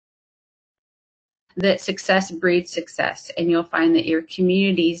that success breeds success, and you'll find that your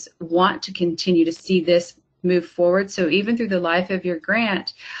communities want to continue to see this move forward. So even through the life of your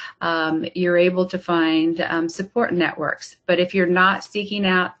grant, you're able to find support networks. But if you're not seeking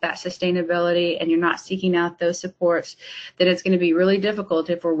out that sustainability and you're not seeking out those supports, then it's going to be really difficult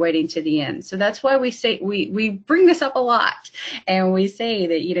if we're waiting to the end. So that's why we say we bring this up a lot, and we say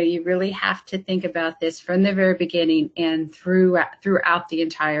that you really have to think about this from the very beginning and throughout the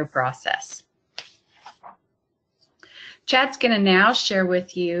entire process. Chad's going to now share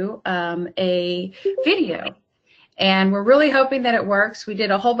with you a video, and we're really hoping that it works. We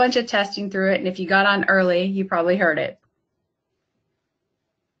did a whole bunch of testing through it, and if you got on early, you probably heard it.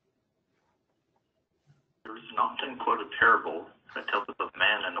 There is an often quoted parable that tells of a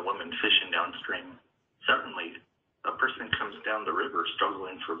man and a woman fishing downstream. Suddenly, a person comes down the river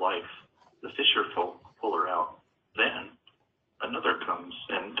struggling for life. The fisher folk pull her out. Then, another comes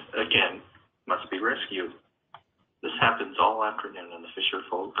and, again, must be rescued. This happens all afternoon, and the fisher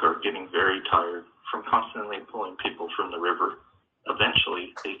folk are getting very tired from constantly pulling people from the river. Eventually,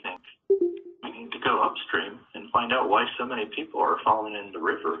 they think, we need to go upstream and find out why so many people are falling in the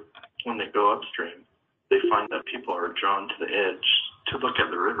river. When they go upstream, they find that people are drawn to the edge to look at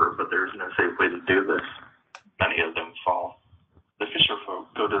the river, but there is no safe way to do this. Many of them fall. The fisher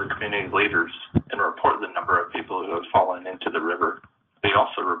folk go to the community leaders and report the number of people who have fallen into the river. They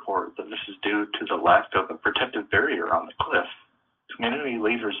also report that this is due to the lack of a protective barrier on the cliff. Community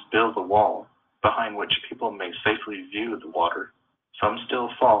leaders build a wall behind which people may safely view the water. Some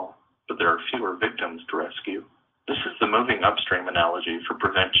still fall, but there are fewer victims to rescue. This is the moving upstream analogy for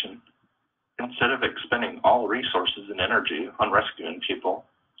prevention. Instead of expending all resources and energy on rescuing people,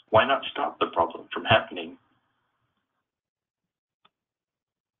 why not stop the problem from happening?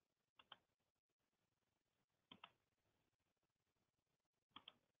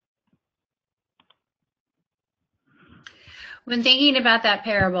 When thinking about that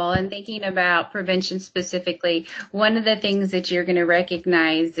parable and thinking about prevention specifically, one of the things that you're going to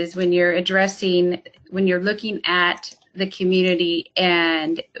recognize is when you're looking at the community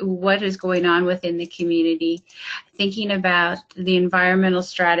and what is going on within the community, thinking about the environmental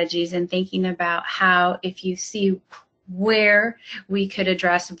strategies and thinking about how, if you see where we could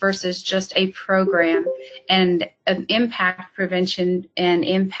address versus just a program and impact prevention and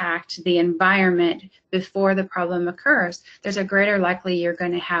impact the environment before the problem occurs, there's a greater likely you're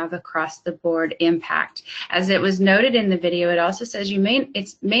going to have across the board impact. As it was noted in the video, it also says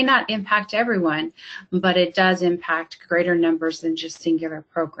it may not impact everyone, but it does impact greater numbers than just singular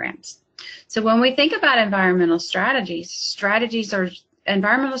programs. So when we think about environmental strategies are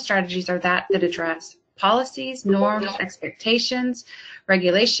that address policies, norms, expectations,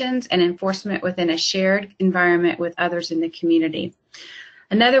 regulations, and enforcement within a shared environment with others in the community.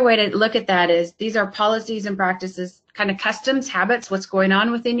 Another way to look at that is these are policies and practices, kind of customs, habits, what's going on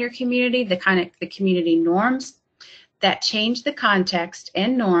within your community, the community norms that change the context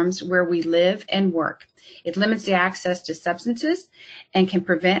and norms where we live and work. It limits the access to substances and can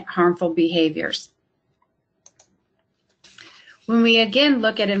prevent harmful behaviors. When we again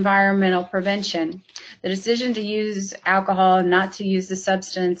look at environmental prevention, the decision to use alcohol and not to use the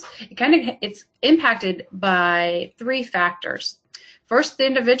substance, it's impacted by three factors. First, the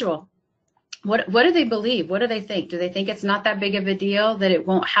individual. What do they believe? What do they think? Do they think it's not that big of a deal, that it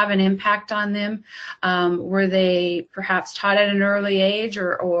won't have an impact on them? Were they perhaps taught at an early age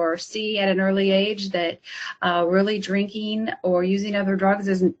or see at an early age that really drinking or using other drugs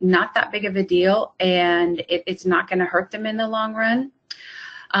is not that big of a deal and it's not going to hurt them in the long run?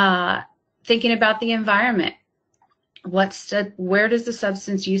 Thinking about the environment. Where does the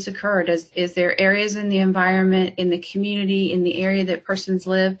substance use occur? Is there areas in the environment, in the community, in the area that persons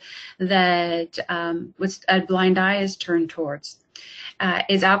live that a blind eye is turned towards?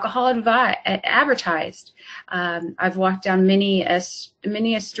 Is alcohol advertised? I've walked down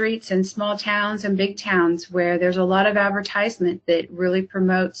many streets in small towns and big towns where there's a lot of advertisement that really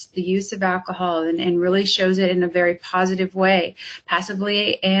promotes the use of alcohol and really shows it in a very positive way,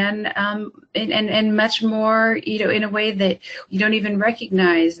 passively and much more, in a way that you don't even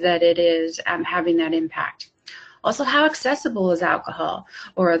recognize that it is having that impact. Also, how accessible is alcohol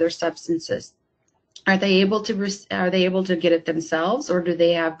or other substances? Are they able to get it themselves, or do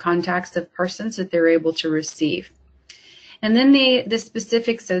they have contacts of persons that they're able to receive? And then the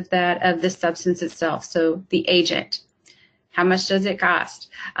specifics of the substance itself. So the agent, how much does it cost?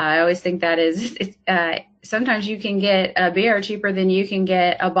 I always think that is sometimes you can get a beer cheaper than you can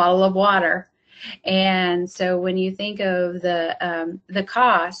get a bottle of water. And so when you think of the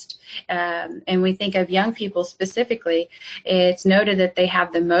cost, and we think of young people specifically, it's noted that they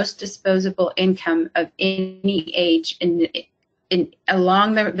have the most disposable income of any age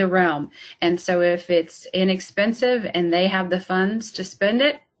along the realm. And so if it's inexpensive and they have the funds to spend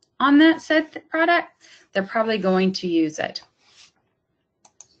it on that said product, they're probably going to use it.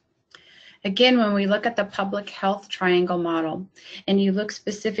 Again, when we look at the public health triangle model, and you look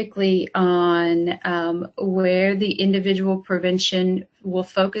specifically on where the individual prevention will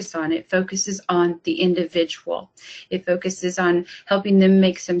focus on, it focuses on the individual. It focuses on helping them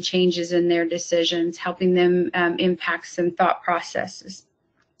make some changes in their decisions, helping them impact some thought processes.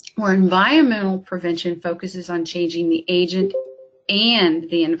 Where environmental prevention focuses on changing the agent and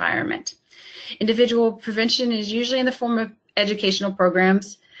the environment. Individual prevention is usually in the form of educational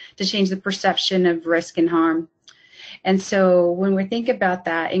programs to change the perception of risk and harm. And so when we think about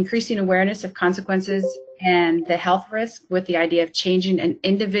that, increasing awareness of consequences and the health risk with the idea of changing an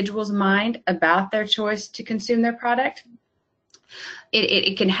individual's mind about their choice to consume their product,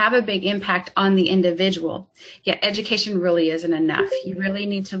 it can have a big impact on the individual. Yet education really isn't enough. You really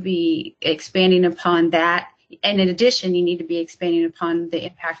need to be expanding upon that. And in addition, you need to be expanding upon the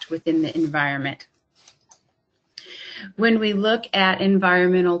impact within the environment. When we look at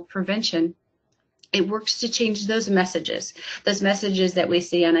environmental prevention, it works to change those messages that we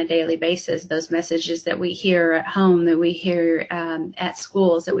see on a daily basis, those messages that we hear at home, that we hear at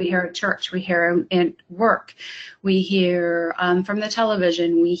schools, that we hear at church, we hear at work, we hear from the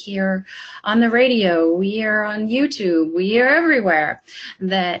television, we hear on the radio, we hear on YouTube, we hear everywhere,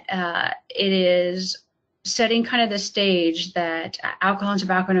 that it is setting kind of the stage that alcohol and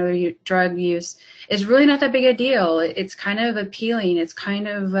tobacco and other drug use is really not that big a deal. It's kind of appealing. It's kind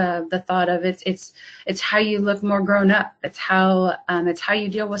of the thought of it's how you look more grown up. It's how you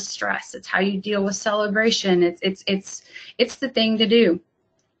deal with stress. It's how you deal with celebration. It's the thing to do.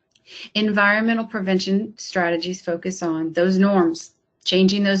 Environmental prevention strategies focus on those norms,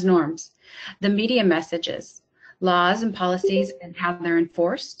 changing those norms, the media messages, laws and policies and how they're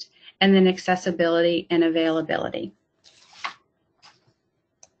enforced, and then accessibility and availability.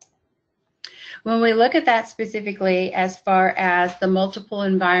 When we look at that specifically as far as the multiple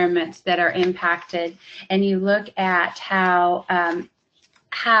environments that are impacted, and you look at how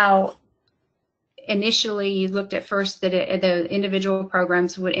initially you looked at first that the individual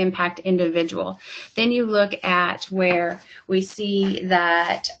programs would impact individual. Then you look at where we see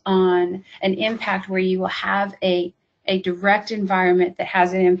that on an impact where you will have a direct environment that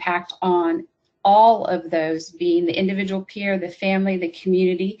has an impact on all of those, being the individual peer, the family, the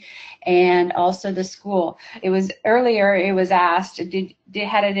community, and also the school. It was earlier, it was asked, had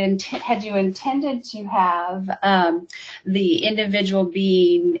you intended to have the individual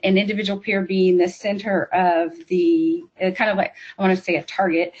being, an individual peer being the center of the, kind of like, I want to say a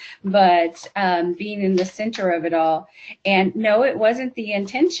target, but being in the center of it all. And no, it wasn't the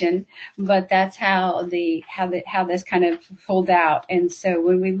intention, but that's how this kind of pulled out. And so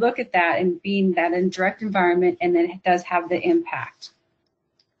when we look at that and being that in direct environment, and then it does have the impact.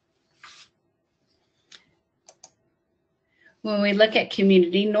 When we look at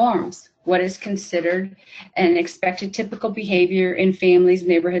community norms, what is considered an expected typical behavior in families,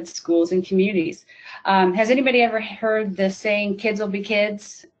 neighborhoods, schools, and communities? Has anybody ever heard the saying, kids will be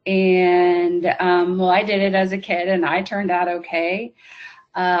kids? And, well, I did it as a kid, and I turned out okay.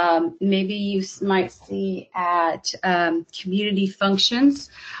 Maybe you might see at community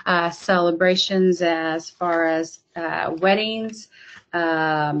functions, celebrations as far as weddings,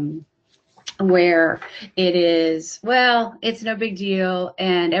 where it is, well, it's no big deal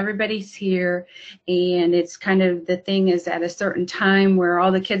and everybody's here, and it's kind of the thing is at a certain time where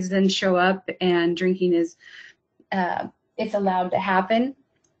all the kids then show up and drinking is it's allowed to happen.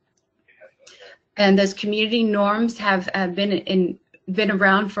 And those community norms have been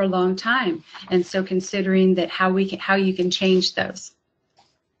around for a long time, and so considering that how you can change those.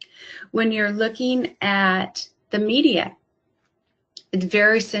 When you're looking at the media, it's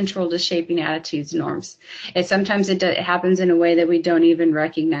very central to shaping attitudes, norms. Sometimes it happens in a way that we don't even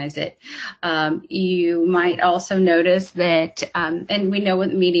recognize it. You might also notice that, and we know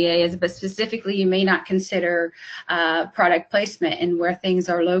what media is, but specifically you may not consider product placement and where things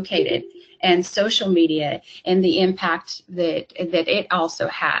are located, and social media and the impact that it also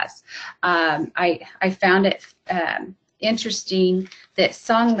has. I found it interesting that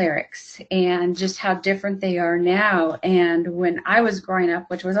song lyrics and just how different they are now, and when I was growing up,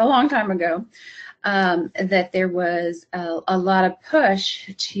 which was a long time ago, that there was a lot of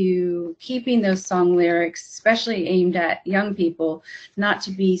push to keeping those song lyrics, especially aimed at young people, not to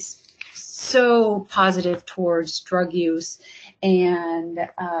be so positive towards drug use and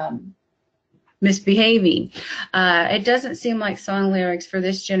misbehaving. It doesn't seem like song lyrics for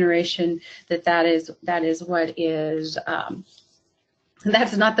this generation that is what is,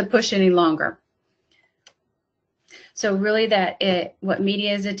 that's not the push any longer. So really what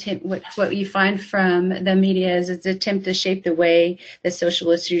media is what you find from the media is its attempt to shape the way that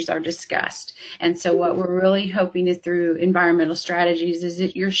social issues are discussed. And so what we're really hoping is through environmental strategies is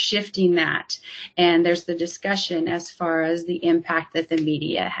that you're shifting that, and there's the discussion as far as the impact that the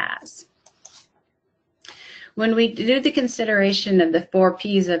media has. When we do the consideration of the 4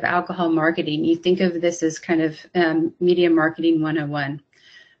 Ps of alcohol marketing, you think of this as kind of media marketing 101.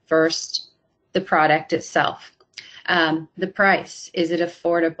 First, the product itself. The price, is it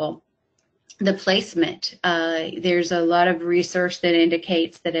affordable? The placement, there's a lot of research that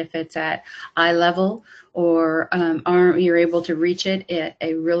indicates that if it's at eye level or you're able to reach it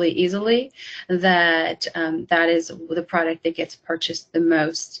really easily, that that is the product that gets purchased the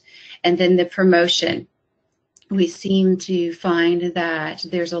most. And then the promotion. We seem to find that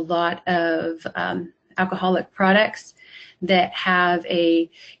there's a lot of alcoholic products that have a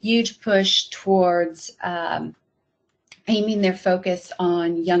huge push towards aiming their focus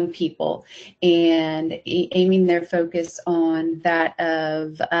on young people and aiming their focus on that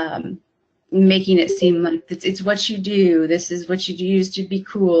of making it seem like it's what you do. This is what you use to be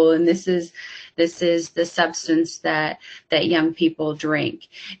cool, and this is the substance that young people drink.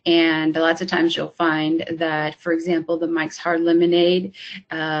 And lots of times you'll find that, for example, the Mike's Hard Lemonade,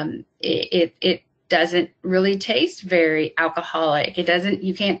 it doesn't really taste very alcoholic. It doesn't.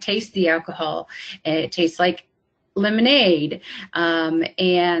 You can't taste the alcohol. It tastes like lemonade,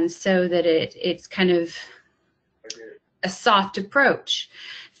 and so that it's kind of a soft approach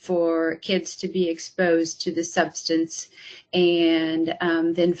for kids to be exposed to the substance, and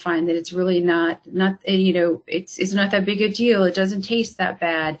then find that it's really not it's not that big a deal. It doesn't taste that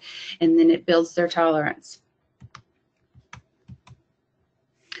bad, and then it builds their tolerance.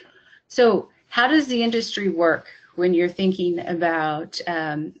 So how does the industry work when you're thinking about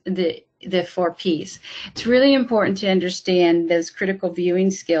the 4 Ps? It's really important to understand those critical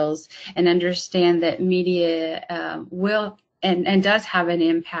viewing skills and understand that media will and does have an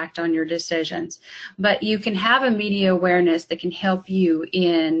impact on your decisions. But you can have a media awareness that can help you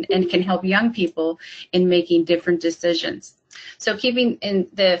and can help young people in making different decisions. So keeping in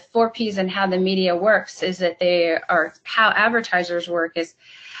the 4 Ps and how the media works is that how advertisers work is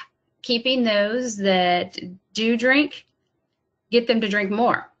keeping those that do drink, get them to drink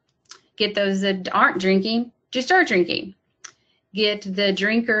more. Get those that aren't drinking to start drinking. Get the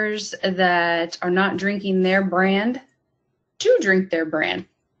drinkers that are not drinking their brand to drink their brand.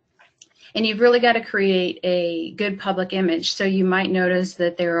 And you've really got to create a good public image. So you might notice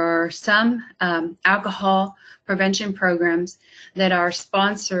that there are some alcohol prevention programs that are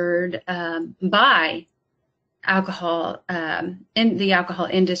sponsored by alcohol in the alcohol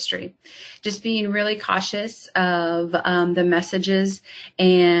industry. Just being really cautious of the messages,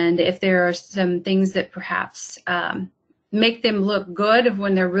 and if there are some things that perhaps make them look good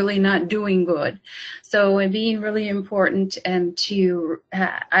when they're really not doing good. So it being really important, and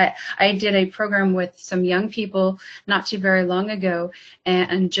I did a program with some young people not too very long ago,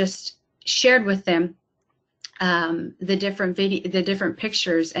 and just shared with them the different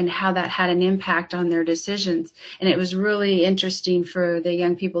pictures and how that had an impact on their decisions. And it was really interesting for the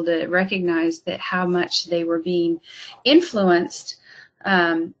young people to recognize that how much they were being influenced,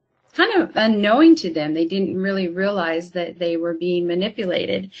 kind of unknowing to them. They didn't really realize that they were being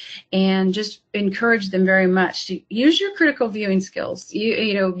manipulated, and just encourage them very much to use your critical viewing skills.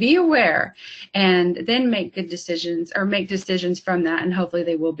 You know, be aware, and then make good decisions, or make decisions from that, and hopefully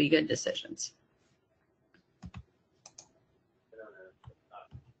they will be good decisions.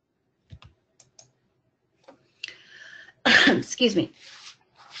 Excuse me.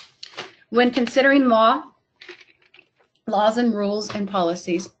 When considering laws and rules and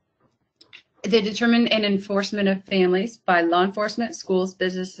policies, the determination and enforcement of families by law enforcement, schools,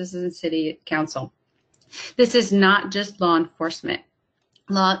 businesses, and city council. This is not just law enforcement.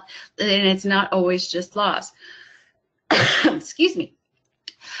 And it's not always just laws. Excuse me.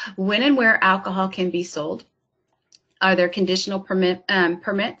 When and where alcohol can be sold. Are there conditional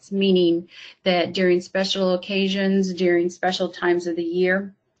permits, meaning that during special occasions, during special times of the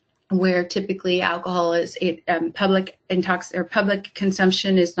year, where typically alcohol is public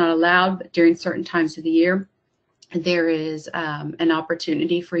consumption is not allowed, but during certain times of the year, there is an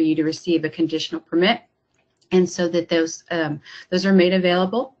opportunity for you to receive a conditional permit, and so that those are made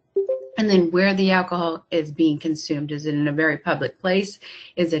available. And then where the alcohol is being consumed. Is it in a very public place?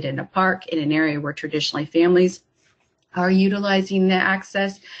 Is it in a park, in an area where traditionally families are utilizing the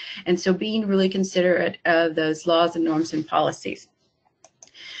access? And so being really considerate of those laws and norms and policies.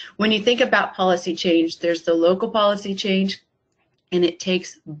 When you think about policy change, there's the local policy change, and it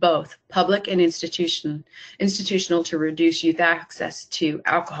takes both public and institutional to reduce youth access to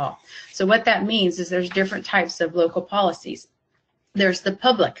alcohol. So what that means is there's different types of local policies. There's the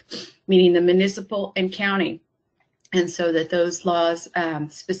public, meaning the municipal and county, and so that those laws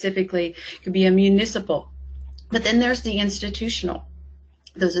specifically could be a municipal. But then there's the institutional.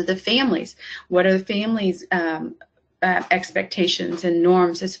 Those are the families. What are the families' expectations and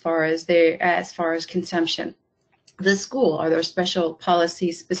norms as far as consumption? The school, are there special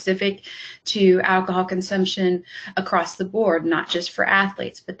policies specific to alcohol consumption across the board, not just for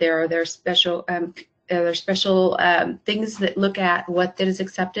athletes, but there are special things that look at what that is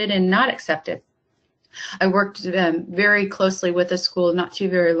accepted and not accepted. I worked very closely with a school not too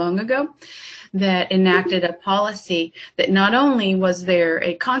very long ago that enacted a policy that not only was there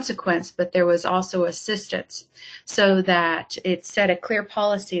a consequence, but there was also assistance, so that it set a clear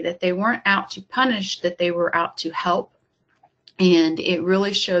policy that they weren't out to punish, that they were out to help. And it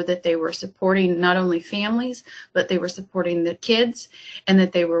really showed that they were supporting not only families, but they were supporting the kids, and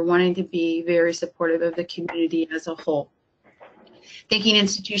that they were wanting to be very supportive of the community as a whole. Thinking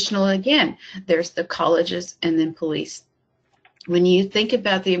institutional again, there's the colleges and then police. When you think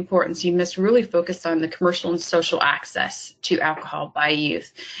about the importance, you must really focus on the commercial and social access to alcohol by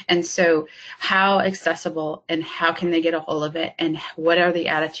youth. And so how accessible and how can they get a hold of it, and what are the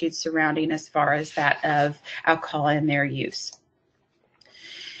attitudes surrounding as far as that of alcohol and their use.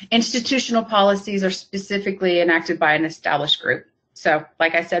 Institutional policies are specifically enacted by an established group. So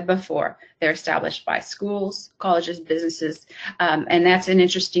like I said before, they're established by schools, colleges, businesses, and that's an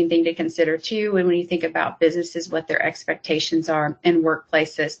interesting thing to consider too when you think about businesses, what their expectations are in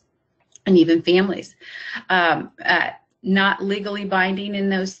workplaces and even families. Not legally binding in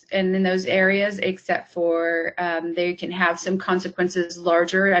those areas, except for they can have some consequences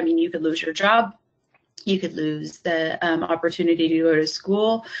larger. I mean, you could lose your job. You could lose the opportunity to go to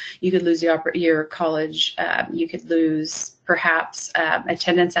school. You could lose your college. You could lose perhaps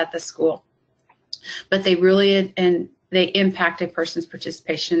attendance at the school. But they really they impact a person's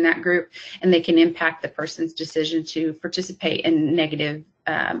participation in that group, and they can impact the person's decision to participate in negative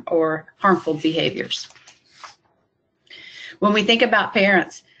or harmful behaviors. When we think about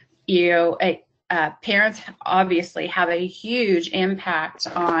parents, parents obviously have a huge impact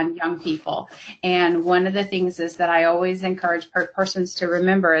on young people. And one of the things is that I always encourage persons to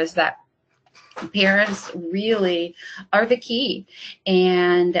remember is that parents really are the key,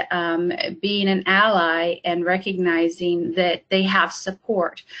 and being an ally and recognizing that they have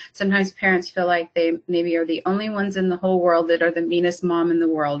support. Sometimes parents feel like they maybe are the only ones in the whole world that are the meanest mom in the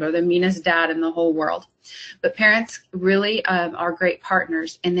world or the meanest dad in the whole world. But parents really are great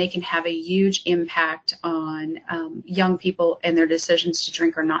partners, and they can have a huge impact on young people and their decisions to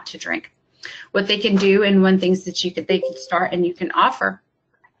drink or not to drink. What they can do, and one things that they can start and you can offer,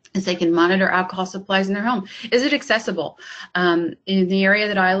 is they can monitor alcohol supplies in their home. Is it accessible? In the area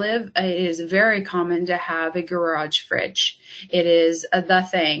that I live, it is very common to have a garage fridge. It is the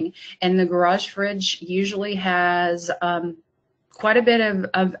thing. And the garage fridge usually has quite a bit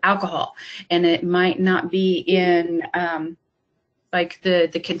of alcohol. And it might not be in like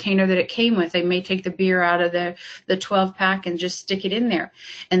the container that it came with. They may take the beer out of the 12-pack and just stick it in there.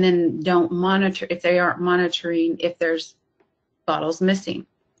 And then don't monitor, if they aren't monitoring if there's bottles missing.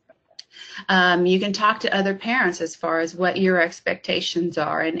 You can talk to other parents as far as what your expectations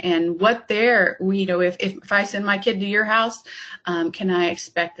are and what their, if I send my kid to your house, can I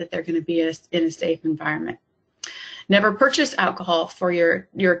expect that they're going to be in a safe environment? Never purchase alcohol for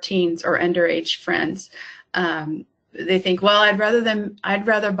your teens or underage friends. They think, well, I'd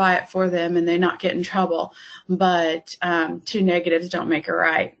rather buy it for them and they not get in trouble, but two negatives don't make a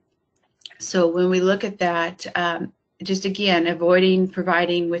right. So when we look at that, just again, avoiding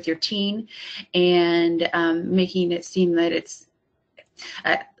providing with your teen and making it seem that it's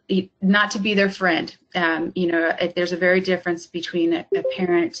not to be their friend. There's a very difference between a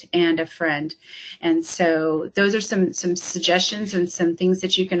parent and a friend. And so those are some suggestions and some things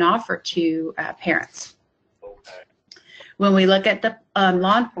that you can offer to parents. Okay. When we look at the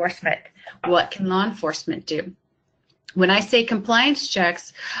law enforcement, what can law enforcement do? When I say compliance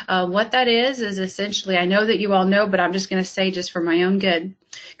checks, what that is essentially, I know that you all know, but I'm just going to say just for my own good,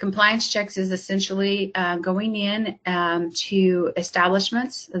 Compliance checks is essentially going in to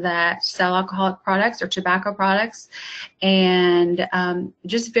establishments that sell alcoholic products or tobacco products, and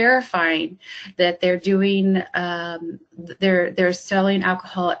just verifying that they're doing they're selling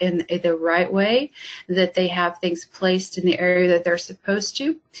alcohol in the right way, that they have things placed in the area that they're supposed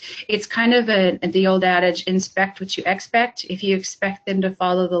to. It's kind of the old adage, inspect what you expect. If you expect them to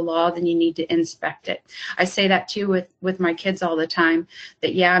follow the law, then you need to inspect it. I say that too with my kids all the time,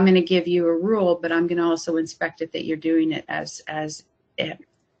 that yeah, I'm going to give you a rule, but I'm going to also inspect it that you're doing it as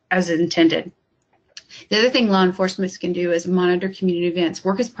intended. The other thing law enforcement can do is monitor community events,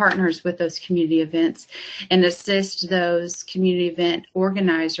 work as partners with those community events, and assist those community event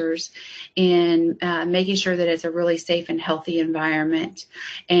organizers in making sure that it's a really safe and healthy environment.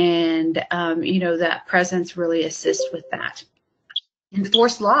 And, that presence really assists with that.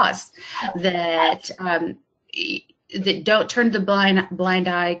 Enforce laws that that don't turn the blind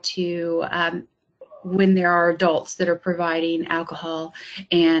eye to when there are adults that are providing alcohol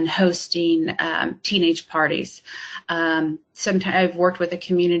and hosting teenage parties. Sometimes I've worked with a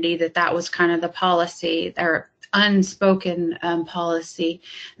community that was kind of the policy, or unspoken policy,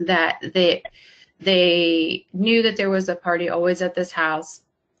 that they knew that there was a party always at this house.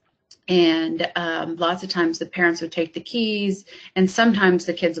 And lots of times the parents would take the keys, and sometimes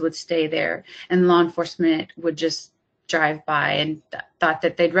the kids would stay there, and law enforcement would just drive by and thought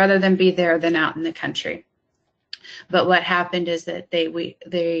that they'd rather them be there than out in the country. But what happened is that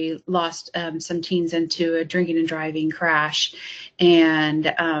they lost some teens into a drinking and driving crash, and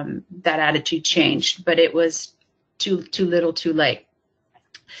that attitude changed, but it was too little too late.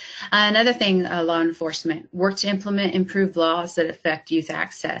 Another thing, law enforcement work to implement improved laws that affect youth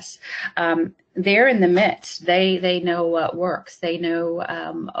access. They're in the midst. They know what works. They know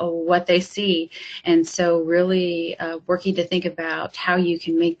what they see, and so really working to think about how you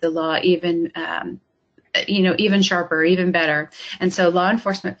can make the law even even sharper, even better. And so law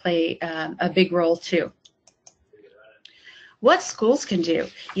enforcement play a big role too. What schools can do,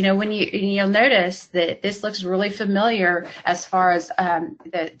 when you'll notice that this looks really familiar as far as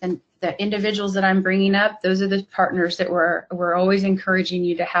the individuals that I'm bringing up. Those are the partners that we're always encouraging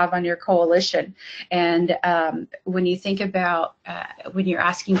you to have on your coalition. And when you think about when you're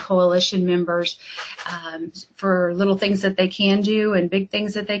asking coalition members for little things that they can do and big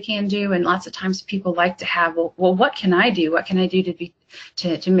things that they can do, and lots of times people like to have, well, what can I do? What can I do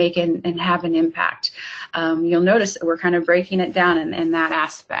to make and have an impact? You'll notice that we're kind of breaking it down in that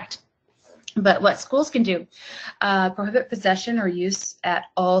aspect. But what schools can do, prohibit possession or use at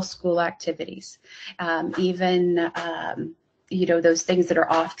all school activities, even those things that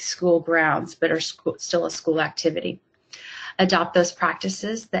are off school grounds but are still a school activity. Adopt those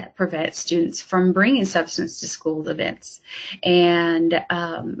practices that prevent students from bringing substance to school events, and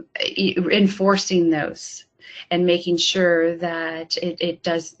enforcing those and making sure that it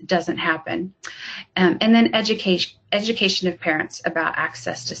doesn't happen. And then education of parents about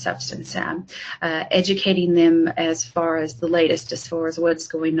access to substance, educating them as far as the latest, as far as what's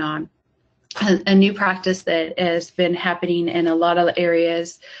going on. A new practice that has been happening in a lot of area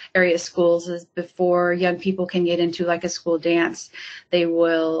schools is, before young people can get into like a school dance, they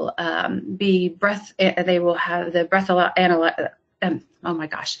will they will have the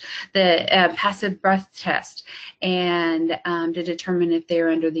the passive breath test, and to determine if they're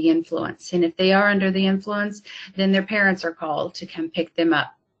under the influence. And if they are under the influence, then their parents are called to come pick them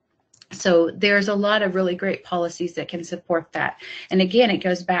up. So there's a lot of really great policies that can support that. And again, it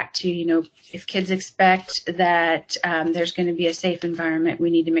goes back to, if kids expect that there's going to be a safe environment,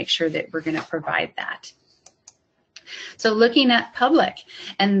 we need to make sure that we're going to provide that. So looking at public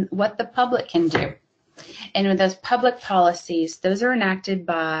and what the public can do. And with those public policies, those are enacted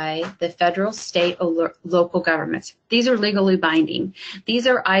by the federal, state, or local governments. These are legally binding. These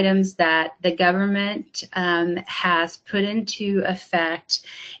are items that the government has put into effect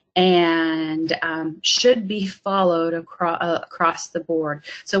and should be followed across the board.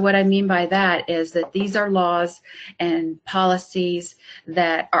 So what I mean by that is that these are laws and policies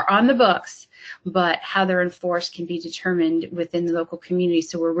that are on the books, but how they're enforced can be determined within the local community.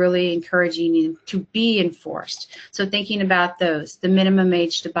 So we're really encouraging you to be enforced. So thinking about those, the minimum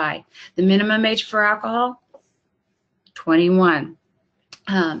age to buy. The minimum age for alcohol, 21.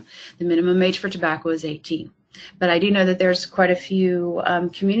 The minimum age for tobacco is 18. But I do know that there's quite a few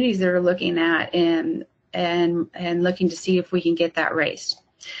communities that are looking at and looking to see if we can get that raised.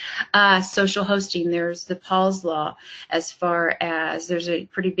 Social hosting, there's the Paul's Law, as far as there's a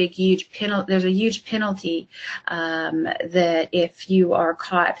huge penalty that if you are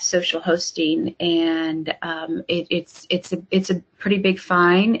caught social hosting, and it's a pretty big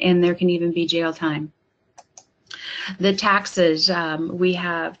fine, and there can even be jail time. The taxes, we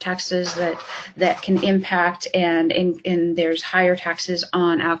have taxes that can impact, and there's higher taxes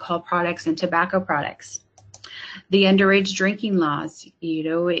on alcohol products and tobacco products. The underage drinking laws, you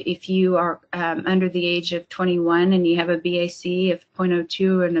know, if you are under the age of 21 and you have a BAC of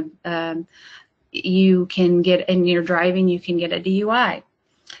 0.02 and you can get, and you're driving, you can get a DUI.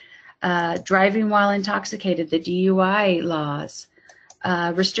 Driving while intoxicated, the DUI laws.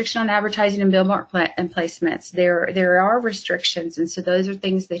 Restriction on advertising and billboard placements. There are restrictions, and so those are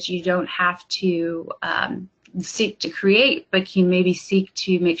things that you don't have to seek to create, but can maybe seek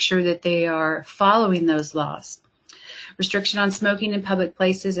to make sure that they are following those laws. Restriction on smoking in public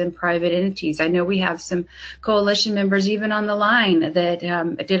places and private entities. I know we have some coalition members even on the line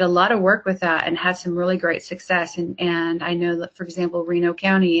that did a lot of work with that and had some really great success. And I know that, for example, Reno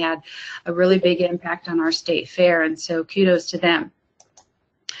County had a really big impact on our state fair, and so kudos to them.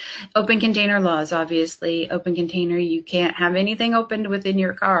 Open container laws, obviously. Open container, you can't have anything opened within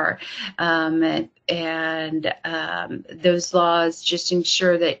your car. Those laws just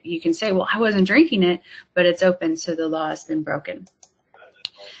ensure that you can say, well, I wasn't drinking it, but it's open, so the law has been broken.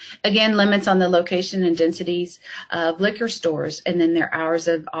 Again, limits on the location and densities of liquor stores, and then their hours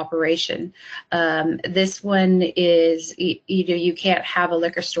of operation. This one is, you can't have a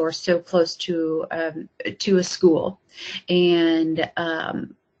liquor store so close to a school, and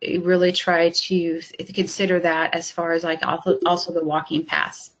really try to consider that as far as like also the walking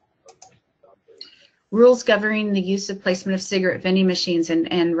paths. Rules governing the use of placement of cigarette vending machines,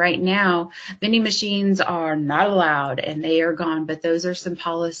 and right now vending machines are not allowed and they are gone, but those are some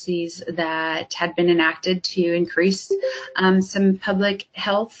policies that had been enacted to increase some public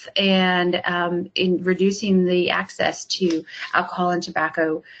health and in reducing the access to alcohol and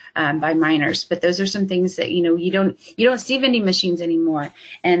tobacco by minors. But those are some things that, you know, you don't see vending machines anymore,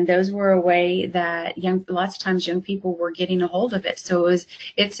 and those were a way that lots of times young people were getting a hold of it. So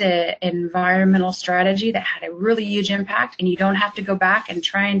it's an environmental strategy that had a really huge impact, and you don't have to go back and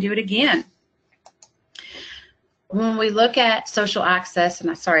try and do it again. When we look at social access, and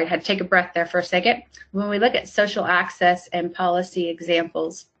I'm sorry, I had to take a breath there for a second. When we look at social access and policy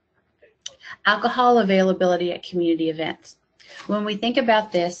examples, alcohol availability at community events. When we think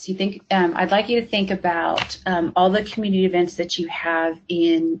about this, I'd like you to think about all the community events that you have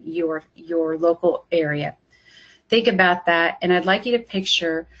in your local area. Think about that, and I'd like you to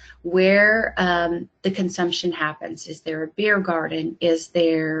picture where the consumption happens. Is there a beer garden? Is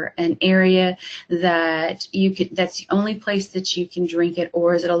there an area that that's the only place that you can drink it,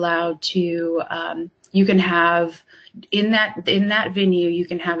 or is it allowed to, you can have in that venue, you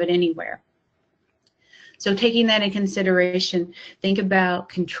can have it anywhere. So taking that in consideration, think about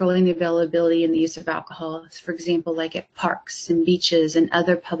controlling the availability and the use of alcohol, for example, like at parks and beaches and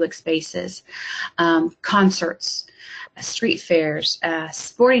other public spaces, concerts, street fairs,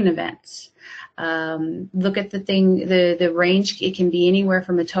 sporting events. Look at the range. It can be anywhere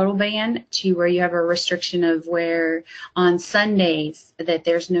from a total ban to where you have a restriction of where on Sundays that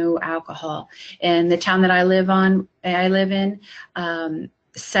there's no alcohol. And the town that I live in,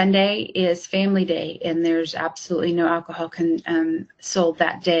 Sunday is family day, and there's absolutely no alcohol sold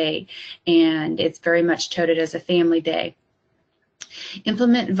that day, and it's very much touted as a family day.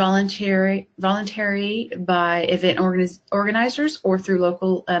 Implement voluntary by event organizers or through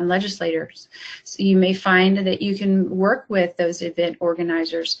local legislators. So you may find that you can work with those event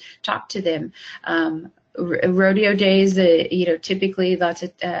organizers, talk to them. Rodeo days, typically lots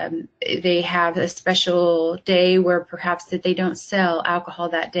of they have a special day where perhaps that they don't sell alcohol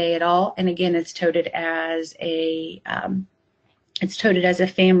that day at all, and again, it's touted as a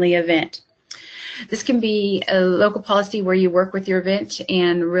family event. This can be a local policy where you work with your event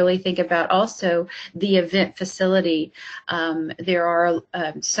and really think about also the event facility. There are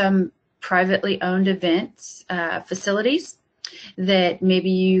some privately owned events facilities that maybe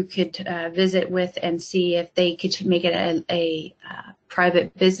you could visit with and see if they could make it a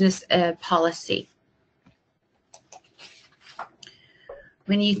private business policy.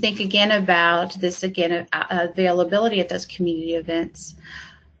 When you think again about this, availability at those community events,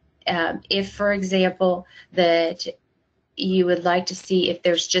 if, for example, that you would like to see if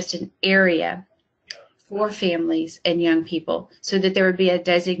there's just an area for families and young people, so that there would be a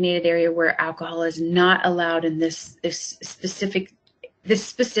designated area where alcohol is not allowed in this specific this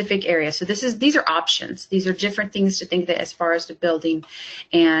specific area. So these are options. These are different things to think that as far as the building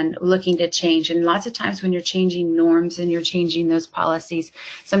and looking to change. And lots of times when you're changing norms and you're changing those policies,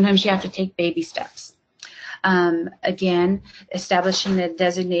 sometimes you have to take baby steps. Again, establishing a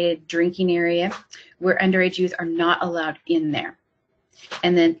designated drinking area where underage youth are not allowed in there,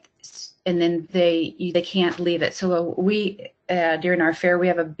 and then they can't leave it. So we during our fair, we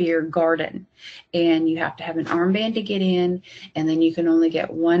have a beer garden, and you have to have an armband to get in, and then you can only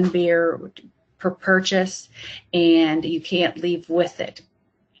get one beer per purchase, and you can't leave with it.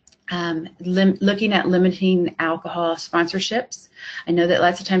 Looking at limiting alcohol sponsorships. I know that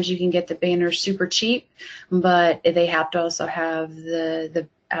lots of times you can get the banners super cheap, but they have to also have the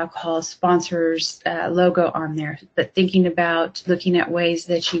alcohol sponsors logo on there. But thinking about looking at ways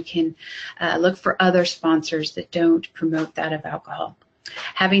that you can look for other sponsors that don't promote that of alcohol.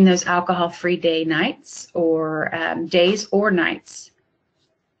 Having those alcohol-free day nights or days or nights.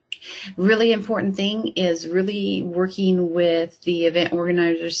 Really important thing is really working with the event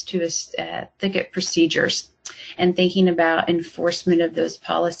organizers to look at procedures and thinking about enforcement of those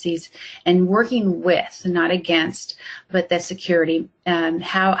policies and working with, not against, but the security.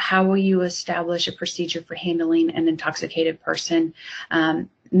 How will you establish a procedure for handling an intoxicated person?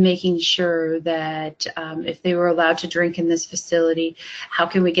 Making sure that if they were allowed to drink in this facility, how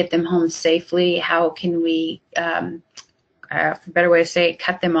can we get them home safely? How can we a better way to say it,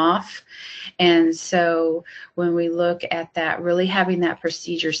 cut them off? And so when we look at that, really having that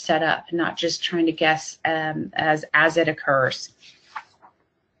procedure set up, not just trying to guess as it occurs.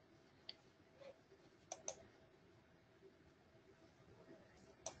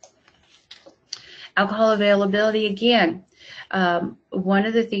 Alcohol availability, again, one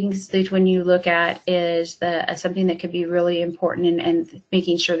of the things that when you look at is something that could be really important and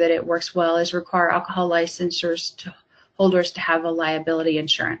making sure that it works well is require alcohol licensors holders to have a liability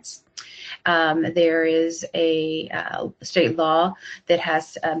insurance. There is a state law that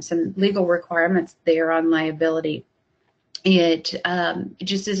has some legal requirements there on liability. It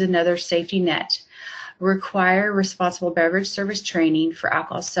just is another safety net. Require responsible beverage service training for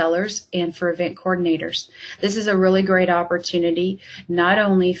alcohol sellers and for event coordinators. This is a really great opportunity, not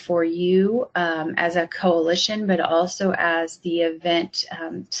only for you as a coalition, but also as the event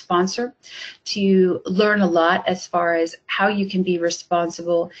sponsor, to learn a lot as far as how you can be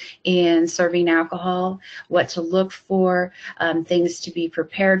responsible in serving alcohol, what to look for, things to be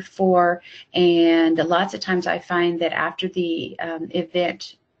prepared for. And lots of times I find that after the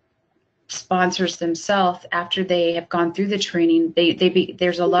event sponsors themselves, after they have gone through the training,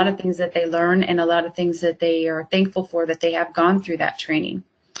 there's a lot of things that they learn and a lot of things that they are thankful for that they have gone through that training.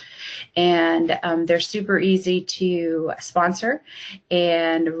 And they're super easy to sponsor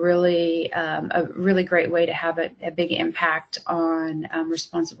and really a really great way to have a big impact on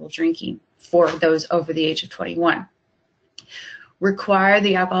responsible drinking for those over the age of 21. Require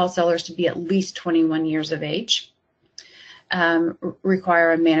the alcohol sellers to be at least 21 years of age.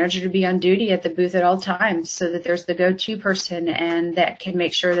 Require a manager to be on duty at the booth at all times so that there's the go-to person and that can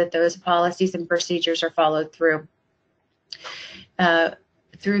make sure that those policies and procedures are followed through.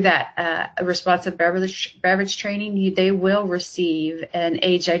 Through that responsive beverage training, they will receive an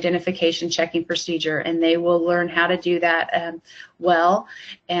age identification checking procedure, and they will learn how to do that well.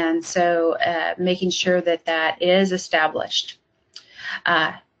 And so making sure that that is established.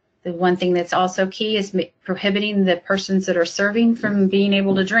 The one thing that's also key is prohibiting the persons that are serving from being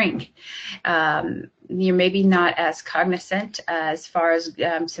able to drink. You're maybe not as cognizant as far as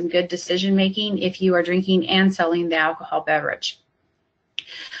some good decision making if you are drinking and selling the alcohol beverage.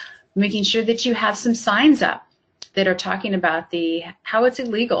 Making sure that you have some signs up that are talking about how it's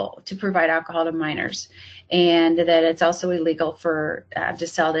illegal to provide alcohol to minors, and that it's also illegal to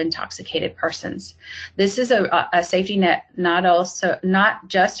sell to intoxicated persons. This is a safety net, not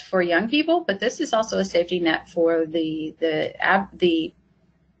just for young people, but this is also a safety net for the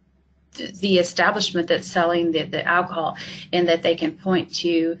establishment that's selling the alcohol, and that they can point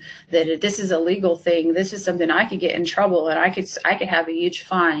to that this is a legal thing. This is something I could get in trouble, and I could have a huge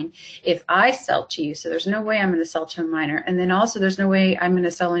fine if I sell to you. So there's no way I'm going to sell to a minor, and then also there's no way I'm going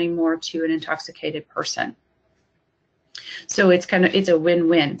to sell anymore to an intoxicated person. So it's a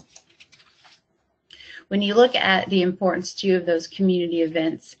win-win. When you look at the importance too of those community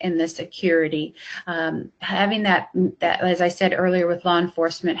events and the security, having that, as I said earlier with law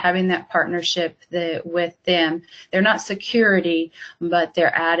enforcement, having that partnership with them, they're not security, but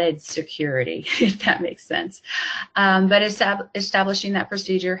they're added security, if that makes sense. But establishing that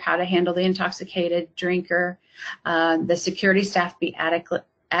procedure, how to handle the intoxicated drinker, the security staff be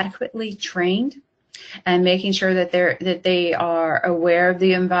adequately trained. and making sure that they are aware of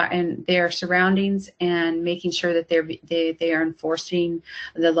the and their surroundings, and making sure that they are enforcing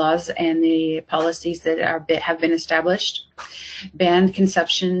the laws and the policies that have been established. Ban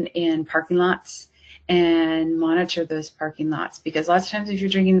consumption in parking lots and monitor those parking lots, because lots of times if you're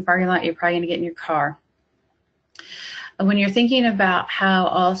drinking in the parking lot, you're probably going to get in your car. When you're thinking about how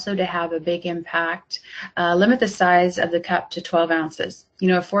also to have a big impact, limit the size of the cup to 12 ounces. You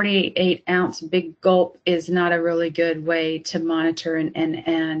know, a 48-ounce big gulp is not a really good way to monitor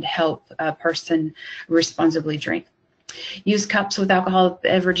and help a person responsibly drink. Use cups with alcoholic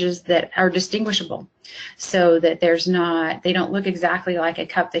beverages that are distinguishable, so that they don't look exactly like a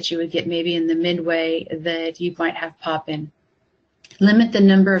cup that you would get maybe in the Midway that you might have pop in. Limit the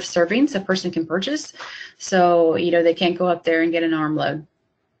number of servings a person can purchase, so they can't go up there and get an armload.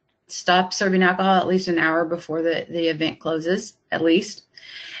 Stop serving alcohol at least an hour before the event closes, at least.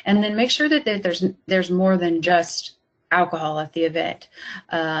 And then make sure that there's more than just alcohol at the event.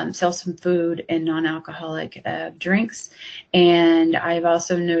 Sell some food and non-alcoholic drinks. And I've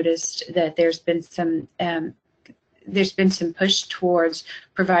also noticed that there's been some push towards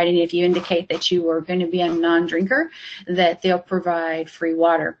providing, if you indicate that you are going to be a non-drinker, that they'll provide free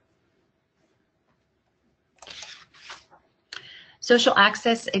water. Social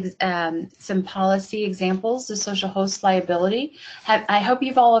access, some policy examples. The social host liability. I hope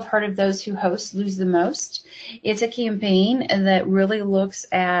you've all have heard of Those Who Host Lose the Most. It's a campaign that really looks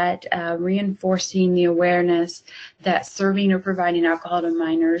at reinforcing the awareness that serving or providing alcohol to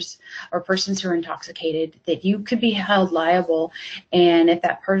minors or persons who are intoxicated, that you could be held liable, and if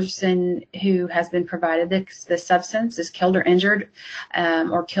that person who has been provided the substance is killed or injured,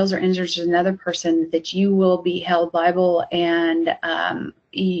 or kills or injures another person, that you will be held liable, and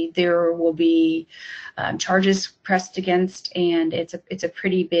there will be charges pressed against, and it's a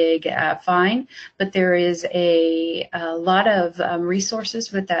pretty big fine. But there is a lot of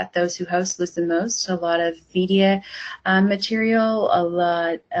resources with that. Those Who Host Lose the Most. A lot of media material, a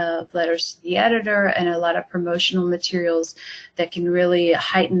lot of letters to the editor, and a lot of promotional materials that can really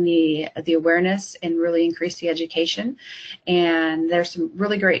heighten the awareness and really increase the education. And there's some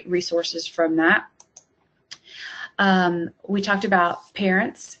really great resources from that. We talked about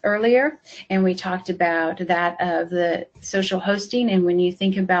parents earlier, and we talked about that of the social hosting. And when you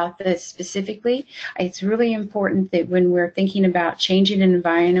think about this specifically, it's really important that when we're thinking about changing an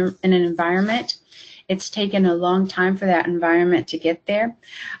environment, it's taken a long time for that environment to get there.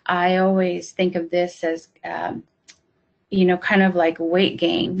 I always think of this as kind of like weight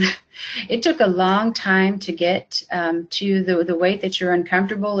gain. It took a long time to get to the weight that you're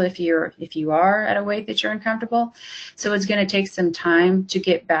uncomfortable, if you are at a weight that you're uncomfortable. So it's going to take some time to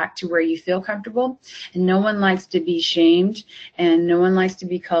get back to where you feel comfortable. And no one likes to be shamed, and no one likes to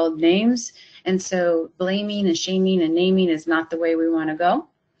be called names. And so blaming and shaming and naming is not the way we want to go.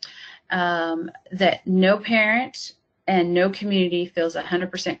 That no parent and no community feels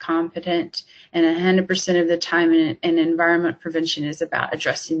 100% competent, and 100% of the time in environment prevention is about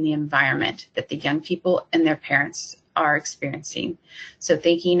addressing the environment that the young people and their parents are experiencing. So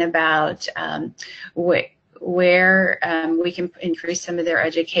thinking about where we can increase some of their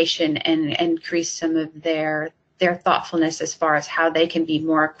education and increase some of their thoughtfulness as far as how they can be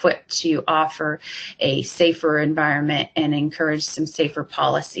more equipped to offer a safer environment and encourage some safer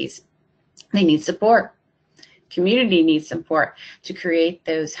policies. They need support. Community needs support to create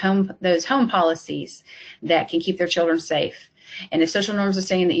those home policies that can keep their children safe. And if social norms are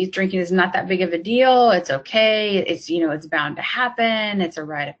saying that youth drinking is not that big of a deal, it's okay, it's bound to happen, it's a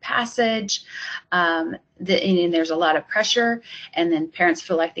rite of passage, and there's a lot of pressure, and then parents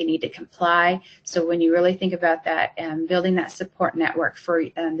feel like they need to comply. So when you really think about that, building that support network for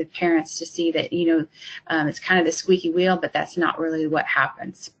the parents to see that it's kind of the squeaky wheel, but that's not really what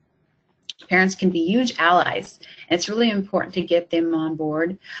happens. Parents can be huge allies, and it's really important to get them on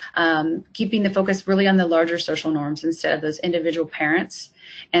board, keeping the focus really on the larger social norms instead of those individual parents.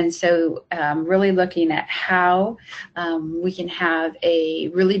 And so really looking at how we can have a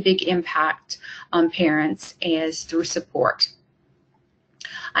really big impact on parents is through support.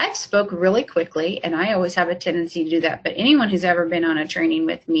 I've spoke really quickly, and I always have a tendency to do that, but anyone who's ever been on a training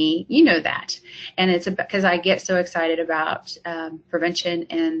with me, you know that. And it's because I get so excited about prevention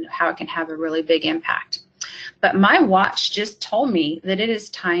and how it can have a really big impact. But my watch just told me that it is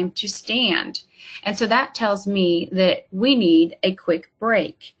time to stand. And so that tells me that we need a quick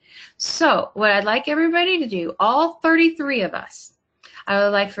break. So what I'd like everybody to do, all 33 of us, I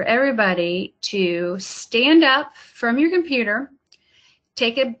would like for everybody to stand up from your computer,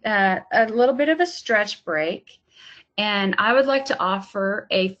 take a little bit of a stretch break, And I would like to offer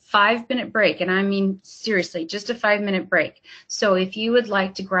a 5-minute break, and I mean seriously, just a 5-minute break. So if you would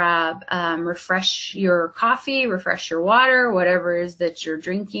like to grab, refresh your coffee, refresh your water, whatever it is that you're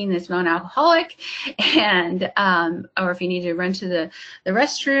drinking that's non-alcoholic, and or if you need to run to the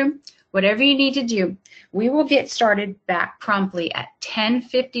restroom, whatever you need to do, we will get started back promptly at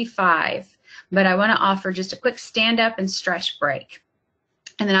 10:55. But I want to offer just a quick stand up and stretch break.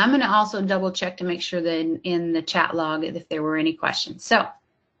 And then I'm going to also double check to make sure that in the chat log if there were any questions. So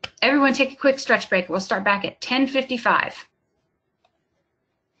everyone take a quick stretch break. We'll start back at 10:55.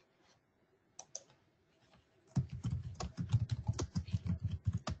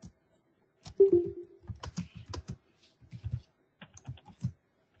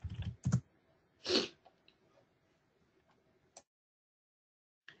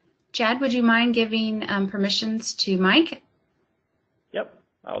 Chad, would you mind giving permissions to Mike? Yep,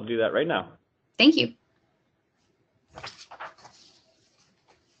 I'll do that right now. Thank you.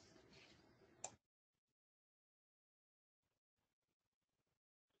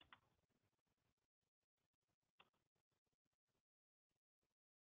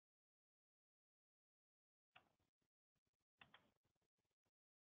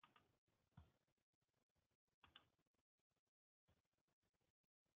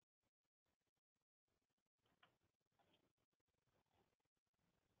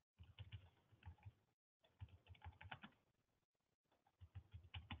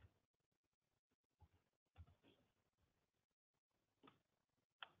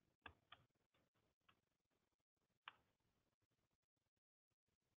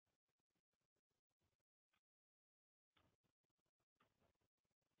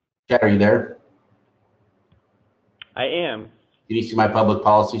 Chad, are you there? I am. Can you see my public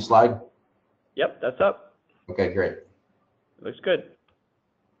policy slide? Yep, that's up. Okay, great. Looks good.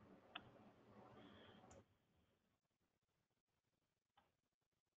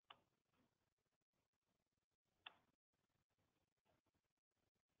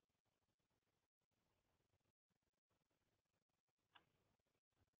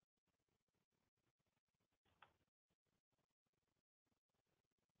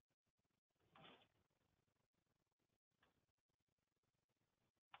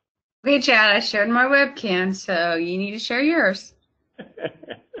 Okay, Chad, I shared my webcam, so you need to share yours.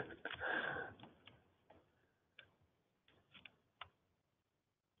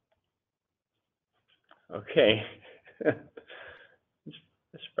 Okay.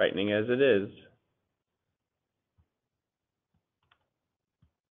 As frightening as it is.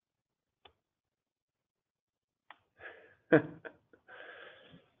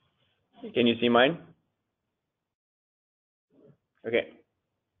 Can you see mine? Okay.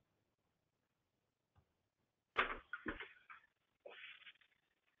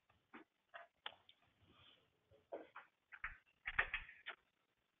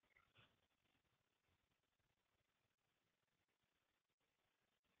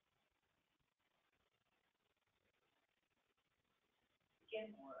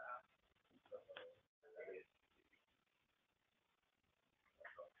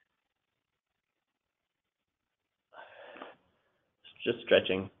 Just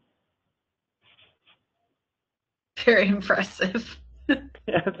stretching. Very impressive.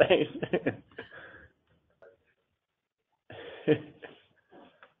 Yeah, thanks.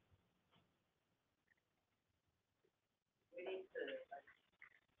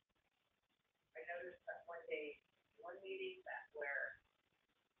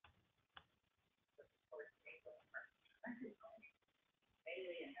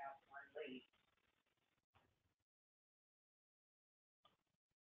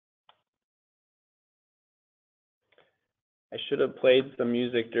 I should have played some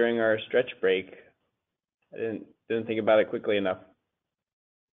music during our stretch break. I didn't think about it quickly enough.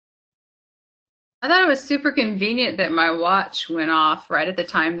 I thought it was super convenient that my watch went off right at the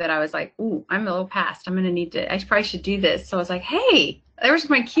time that I was like, ooh, I'm a little past. I'm going to need to, I probably should do this. So I was like, hey, there's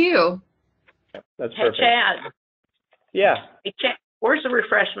my cue. That's Hey, perfect. Chad. Yeah. Hey, Chad. Where's the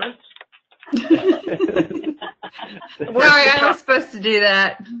refreshments? Sorry, I was supposed to do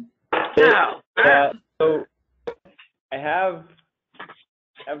that. No. So I have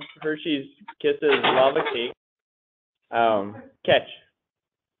Hershey's Kisses lava cake. Catch.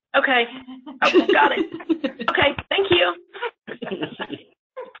 Okay. Oh, got it. Okay, thank you.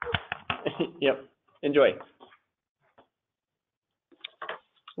 Yep. Enjoy.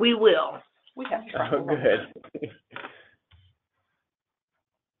 We will. We have Oh, good.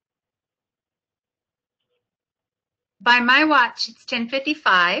 By my watch, it's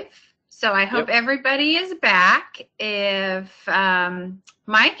 10:55. So I hope everybody is back. If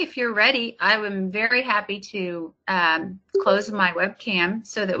Mike, if you're ready, I am very happy to close my webcam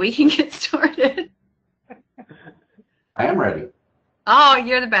so that we can get started. I am ready. Oh,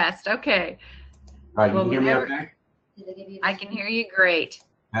 you're the best. Okay. All right, you Well, can hear me whenever- okay? I can hear you great.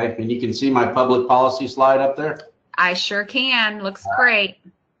 Okay, and you can see my public policy slide up there? I sure can. Looks great.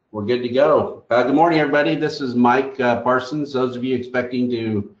 We're good to go. Good morning, everybody. This is Mike Parsons. Those of you expecting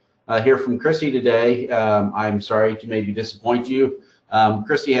to hear from Chrissy today, I'm sorry to maybe disappoint you.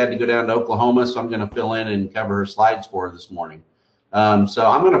 Chrissy had to go down to Oklahoma, so I'm going to fill in and cover her slides for her this morning. So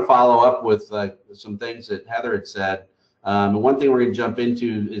I'm going to follow up with some things that Heather had said. And one thing we're going to jump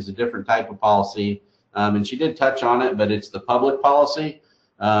into is a different type of policy. And she did touch on it, but it's the public policy.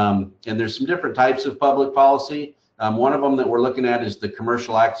 And there's some different types of public policy. One of them that we're looking at is the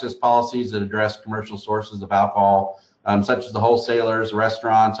commercial access policies that address commercial sources of alcohol, such as the wholesalers,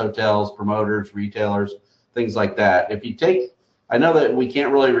 restaurants, hotels, promoters, retailers, things like that. If you take, I know that we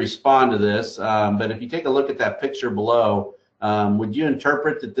can't really respond to this, but if you take a look at that picture below, would you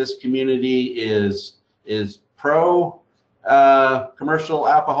interpret that this community is pro commercial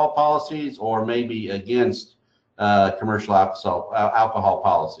alcohol policies or maybe against commercial alcohol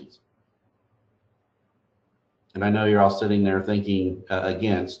policies? And I know you're all sitting there thinking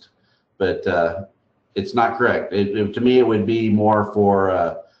against, but it's not correct. To me, it would be more for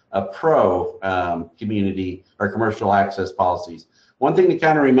a pro community or commercial access policies. One thing to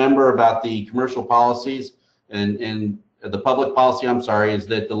kind of remember about the commercial policies and the public policy, I'm sorry, is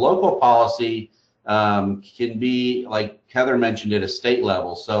that the local policy can be, like Heather mentioned, at a state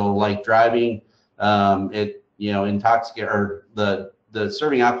level. So like driving intoxicate or the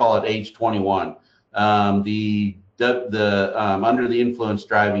serving alcohol at age 21. The under the influence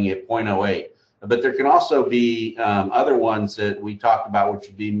driving at 0.08. But there can also be other ones that we talked about, which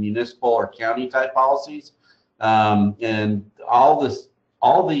would be municipal or county type policies. And all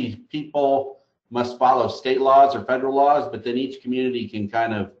the people must follow state laws or federal laws, but then each community can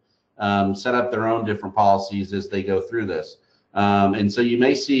kind of set up their own different policies as they go through this. And so you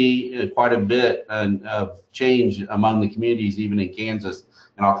may see quite a bit of change among the communities, even in Kansas.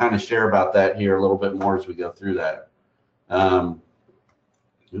 And I'll kind of share about that here a little bit more as we go through that.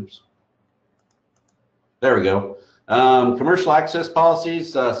 Oops. There we go. Commercial access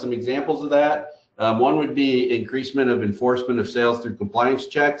policies, some examples of that. One would be increasement of enforcement of sales through compliance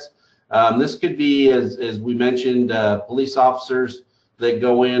checks. This could be, as we mentioned, police officers that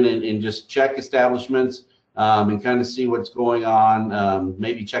go in and just check establishments and kind of see what's going on,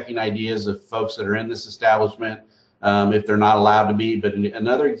 maybe checking ideas of folks that are in this establishment. If they're not allowed to be. But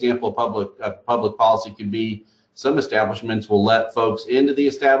another example of public policy could be some establishments will let folks into the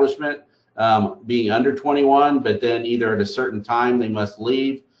establishment being under 21, but then either at a certain time they must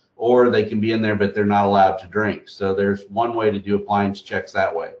leave, or they can be in there but they're not allowed to drink. So there's one way to do appliance checks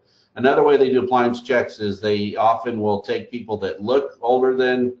that way. Another way they do appliance checks is they often will take people that look older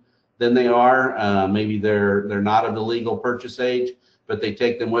than they are. Maybe they're not of the legal purchase age, but they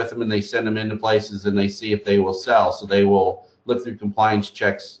take them with them and they send them into places and they see if they will sell. So they will look through compliance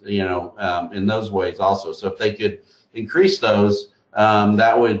checks, in those ways also. So if they could increase those,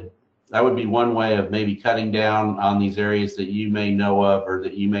 that would be one way of maybe cutting down on these areas that you may know of or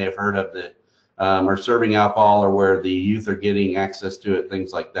that you may have heard of that are serving alcohol or where the youth are getting access to it,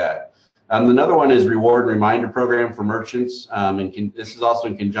 things like that. Another one is reward and reminder program for merchants. This is also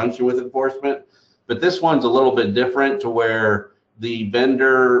in conjunction with enforcement, but this one's a little bit different to where the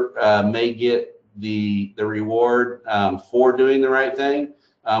vendor may get the reward for doing the right thing,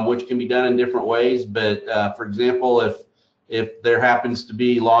 which can be done in different ways. But for example, if there happens to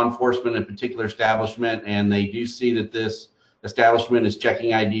be law enforcement in a particular establishment and they do see that this establishment is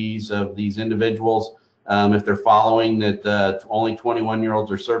checking IDs of these individuals, if they're following that only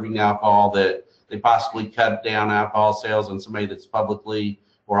 21-year-olds are serving alcohol, that they possibly cut down alcohol sales on somebody that's publicly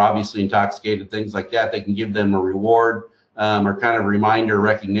or obviously intoxicated, things like that, they can give them a reward or kind of reminder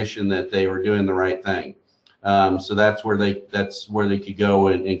recognition that they were doing the right thing. So that's where they could go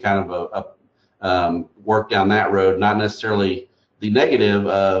and kind of work down that road, not necessarily the negative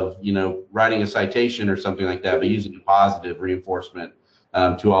of writing a citation or something like that, but using the positive reinforcement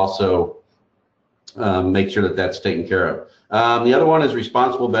to also make sure that that's taken care of. The other one is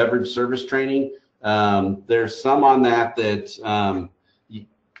responsible beverage service training. There's some on that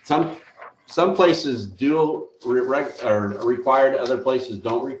some places do are required, other places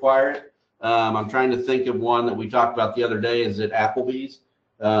don't require it. I'm trying to think of one that we talked about the other day. Is it Applebee's?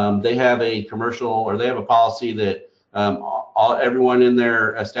 They have a commercial, or they have a policy that everyone in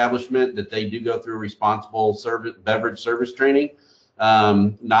their establishment that they do go through responsible beverage service training.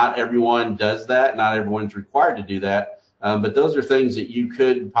 Not everyone does that. Not everyone's required to do that. But those are things that you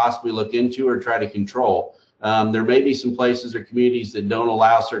could possibly look into or try to control. There may be some places or communities that don't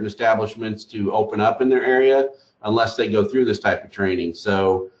allow certain establishments to open up in their area unless they go through this type of training.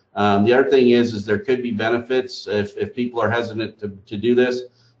 So the other thing is there could be benefits if people are hesitant to do this.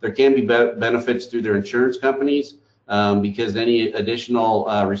 There can be benefits through their insurance companies because any additional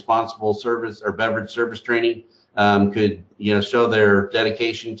responsible service or beverage service training could show their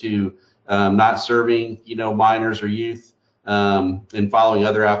dedication to not serving minors or youth and following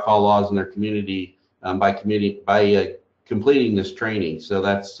other alcohol laws in their community by completing this training. So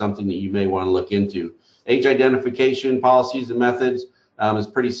that's something that you may want to look into. Age identification policies and methods is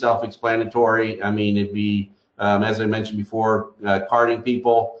pretty self-explanatory. I mean, it'd be, as I mentioned before, carding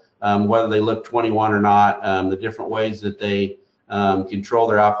people, whether they look 21 or not, the different ways that they control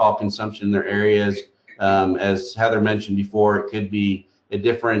their alcohol consumption in their areas. As Heather mentioned before, it could be at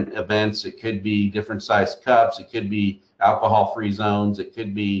different events, it could be different size cups, it could be alcohol-free zones, it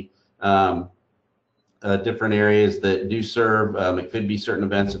could be different areas that do serve, it could be certain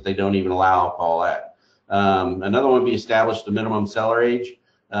events that they don't even allow alcohol at. Another one would be establish the minimum seller age,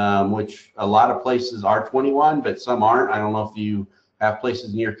 which a lot of places are 21, but some aren't. I don't know if you have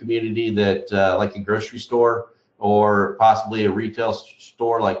places in your community that, like a grocery store or possibly a retail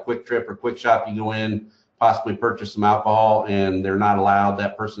store like Quick Trip or Quick Shop, you go in, possibly purchase some alcohol, and they're not allowed,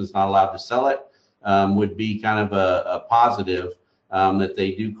 that person is not allowed to sell it, would be kind of a positive that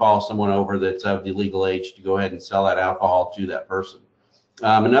they do call someone over that's of the legal age to go ahead and sell that alcohol to that person.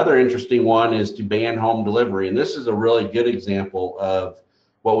 Another interesting one is to ban home delivery, and this is a really good example of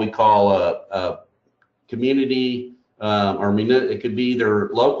what we call a community, or it could be either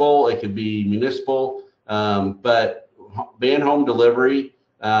local, it could be municipal, but ban home delivery,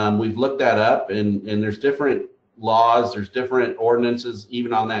 we've looked that up, and there's different laws, there's different ordinances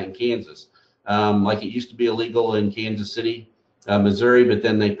even on that in Kansas. Like it used to be illegal in Kansas City, Missouri, but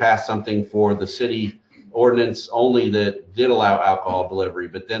then they passed something for the city ordinance only that did allow alcohol delivery,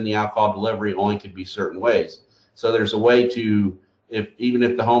 but then the alcohol delivery only could be certain ways. So there's a way to, even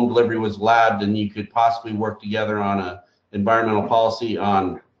if the home delivery was allowed, then you could possibly work together on a environmental policy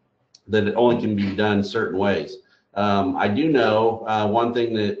on that it only can be done certain ways. I do know one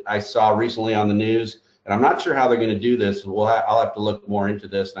thing that I saw recently on the news, and I'm not sure how they're going to do this. I'll have to look more into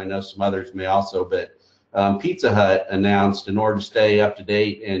this, and I know some others may also, but Pizza Hut announced, in order to stay up to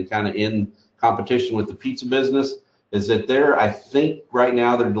date and kind of in competition with the pizza business, is that I think right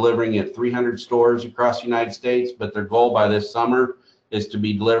now they're delivering at 300 stores across the United States, but their goal by this summer is to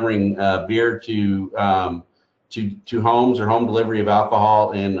be delivering beer to homes or home delivery of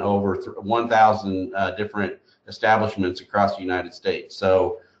alcohol in over 1,000 different establishments across the United States.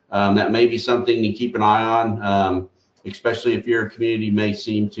 So that may be something to keep an eye on, especially if your community may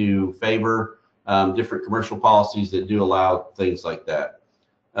seem to favor different commercial policies that do allow things like that.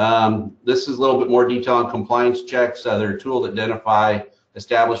 This is a little bit more detail on compliance checks. They're a tool to identify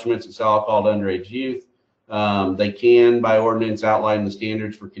establishments that sell alcohol to underage youth. They can, by ordinance, outline the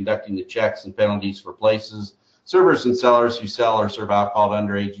standards for conducting the checks and penalties for places, servers, and sellers who sell or serve alcohol to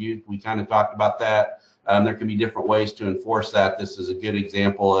underage youth. We kind of talked about that. There can be different ways to enforce that. This is a good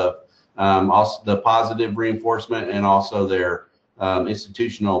example of also the positive reinforcement and also their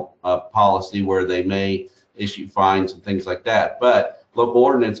institutional policy where they may issue fines and things like that. But local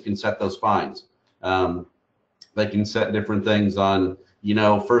ordinance can set those fines. They can set different things on,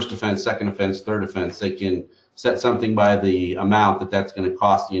 first offense, second offense, third offense. They can set something by the amount that's going to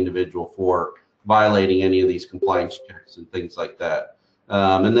cost the individual for violating any of these compliance checks and things like that.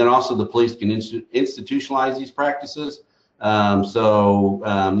 And then also the police can institutionalize these practices. So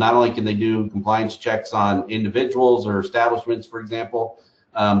not only can they do compliance checks on individuals or establishments, for example,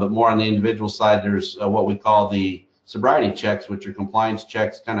 but more on the individual side, there's what we call the sobriety checks, which are compliance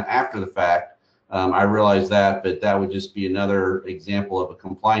checks kind of after the fact. I realize that, but that would just be another example of a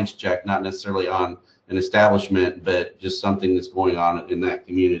compliance check, not necessarily on an establishment, but just something that's going on in that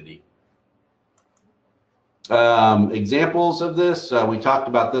community. Examples of this, we talked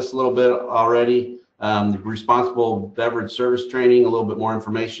about this a little bit already. The responsible beverage service training, a little bit more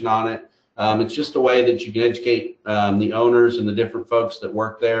information on it. It's just a way that you can educate the owners and the different folks that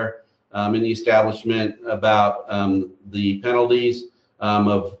work there in the establishment about the penalties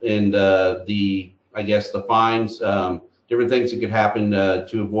and the fines, different things that could happen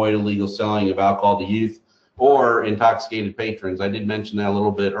to avoid illegal selling of alcohol to youth or intoxicated patrons. I did mention that a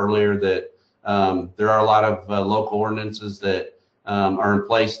little bit earlier, that there are a lot of local ordinances that are in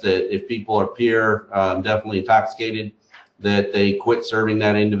place that if people appear definitely intoxicated, that they quit serving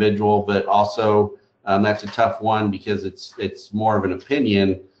that individual, but also That's a tough one because it's more of an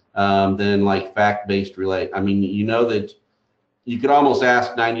opinion than like fact-based relate. I mean, you know that you could almost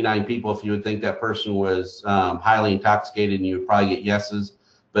ask 99 people if you would think that person was highly intoxicated, and you would probably get yeses.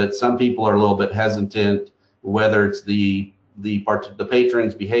 But some people are a little bit hesitant, whether it's the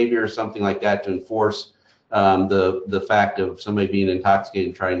patron's behavior or something like that, to enforce the fact of somebody being intoxicated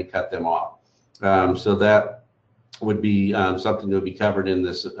and trying to cut them off. So that would be something that would be covered in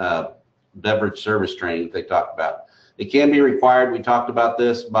this beverage service training that they talked about. It can be required. We talked about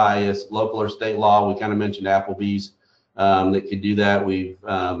this by local or state law. We kind of mentioned Applebee's that could do that. We've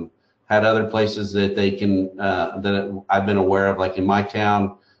had other places that they can, that I've been aware of, like in my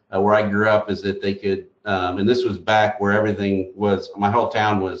town where I grew up, is that they could, and this was back where everything was, my whole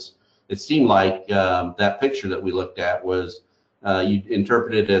town was, it seemed like that picture that we looked at was, you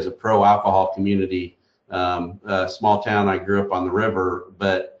interpret it as a pro-alcohol community, a small town. I grew up on the river,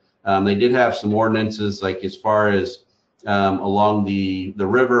 but they did have some ordinances, like as far as along the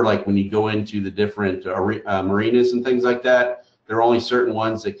river, like when you go into the different marinas and things like that, there are only certain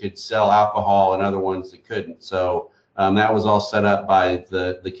ones that could sell alcohol and other ones that couldn't. So that was all set up by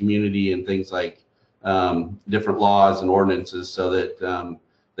the community and things like different laws and ordinances so that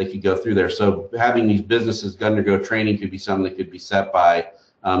they could go through there. So having these businesses undergo training could be something that could be set by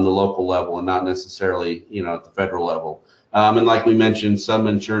the local level and not necessarily, you know, at the federal level. And like we mentioned, some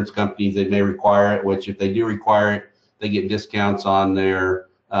insurance companies, they may require it, which if they do require it, they get discounts on their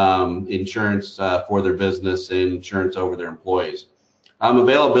insurance for their business and insurance over their employees.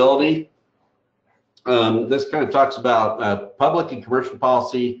 Availability, this kind of talks about public and commercial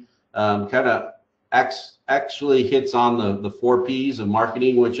policy, kind of actually hits on the 4 Ps of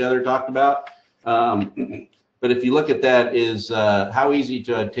marketing, which Heather talked about. But if you look at that, is how easy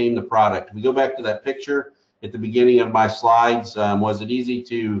to obtain the product. If we go back to that picture at the beginning of my slides, was it easy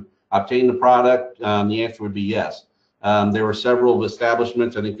to obtain the product? The answer would be yes. There were several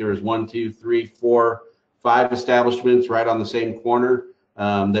establishments. I think there was 1, 2, 3, 4, 5 establishments right on the same corner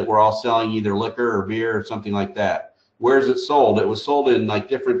that were all selling either liquor or beer or something like that. Where is it sold? It was sold in like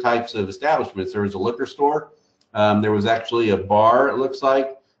different types of establishments. There was a liquor store. There was actually a bar, it looks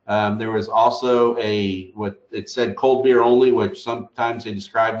like. There was also what it said cold beer only, which sometimes they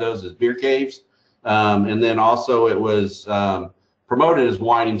describe those as beer caves. And then also it was promoted as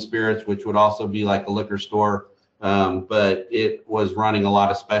wine and spirits, which would also be like a liquor store. But it was running a lot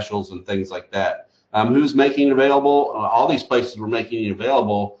of specials and things like that. Who's making it available? All these places were making it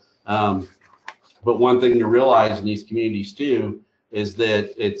available. But one thing to realize in these communities too is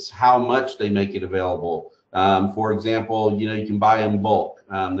that it's how much they make it available. For example, you know, you can buy in bulk.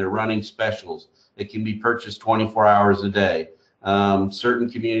 They're running specials. It can be purchased 24 hours a day. Certain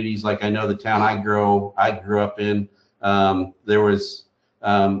communities, like I know the town I grew up in, there was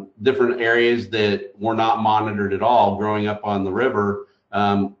different areas that were not monitored at all. Growing up on the river,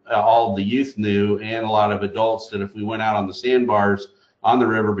 all the youth knew, and a lot of adults, that if we went out on the sandbars on the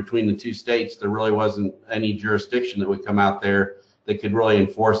river between the 2 states, there really wasn't any jurisdiction that would come out there that could really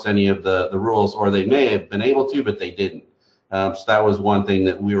enforce any of the rules, or they may have been able to, but they didn't. So that was one thing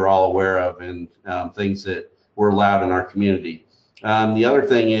that we were all aware of, and things that were allowed in our community. The other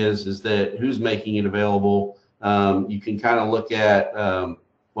thing is that who's making it available. You can kind of look at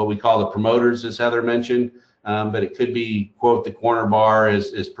what we call the promoters, as Heather mentioned, but it could be, quote, the corner bar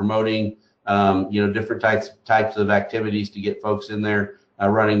is promoting, you know, different types of activities to get folks in there,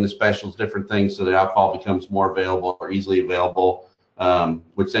 running the specials, different things, so that alcohol becomes more available or easily available,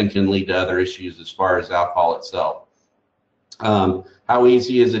 which then can lead to other issues as far as alcohol itself. How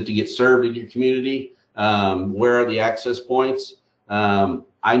easy is it to get served in your community? Where are the access points?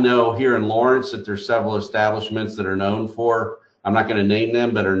 I know here in Lawrence that there's several establishments that are known for, I'm not going to name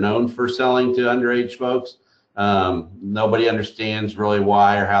them, but are known for selling to underage folks. Nobody understands really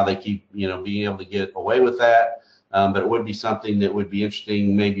why or how they keep, you know, being able to get away with that. But it would be something that would be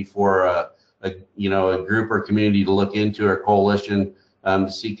interesting maybe for a group or community to look into, or coalition,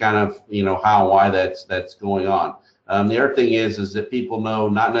 to see kind of, you know, how and why that's going on. The other thing is that people know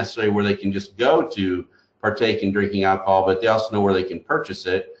not necessarily where they can just go to partake in drinking alcohol, but they also know where they can purchase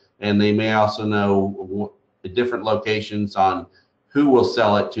it, and they may also know the different locations on who will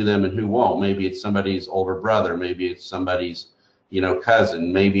sell it to them and who won't. Maybe it's somebody's older brother, maybe it's somebody's, you know,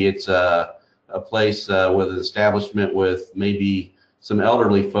 cousin, maybe it's a place with an establishment with maybe some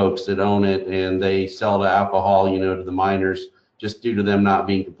elderly folks that own it, and they sell the alcohol, you know, to the minors, just due to them not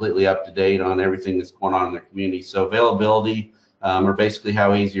being completely up to date on everything that's going on in their community. So availability, or basically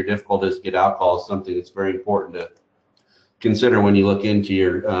how easy or difficult it is to get alcohol, is something that's very important to consider when you look into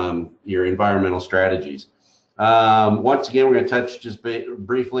your environmental strategies. Once again, we're going to touch just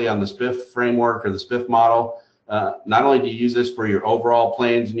briefly on the SPIF framework or the SPIF model. Not only do you use this for your overall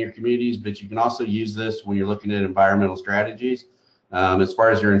plans in your communities, but you can also use this when you're looking at environmental strategies. As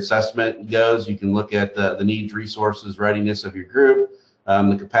far as your assessment goes, you can look at the needs, resources, readiness of your group,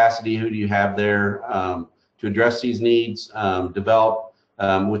 the capacity, who do you have there to address these needs, develop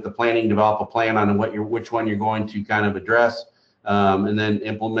with the planning, develop a plan on which one you're going to kind of address, and then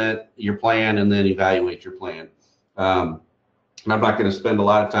implement your plan and then evaluate your plan. I'm not going to spend a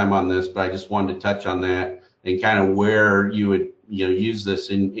lot of time on this, but I just wanted to touch on that and kind of where you would use this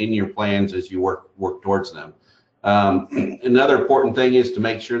in your plans as you work towards them. Another important thing is to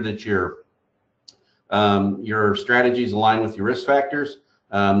make sure that your strategies align with your risk factors,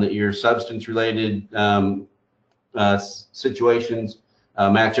 that your substance-related situations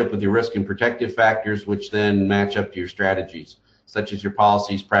match up with your risk and protective factors, which then match up to your strategies, such as your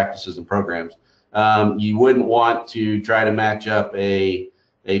policies, practices, and programs. You wouldn't want to try to match up a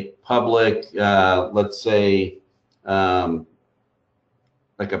public, let's say,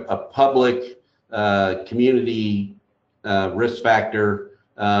 like a public community risk factor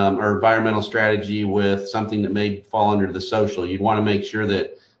or environmental strategy with something that may fall under the social. You'd want to make sure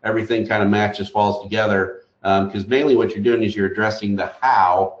that everything kind of falls together, because mainly what you're doing is you're addressing the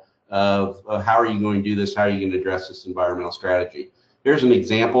how of how are you going to do this, how are you going to address this environmental strategy. Here's an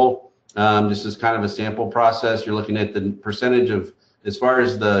example. This is kind of a sample process. You're looking at the percentage of, as far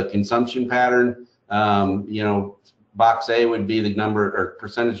as the consumption pattern, box A would be the number or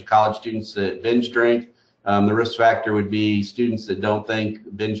percentage of college students that binge drink. The risk factor would be students that don't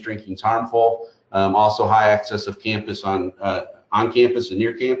think binge drinking is harmful. Also high access of campus on campus and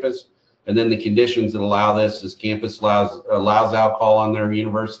near campus. And then the conditions that allow this is campus allows alcohol on their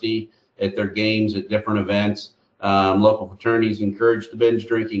university, at their games, at different events. Local fraternities encourage the binge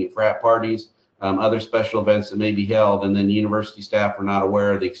drinking at frat parties, other special events that may be held, and then university staff are not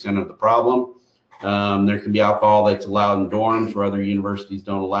aware of the extent of the problem. There can be alcohol that's allowed in dorms where other universities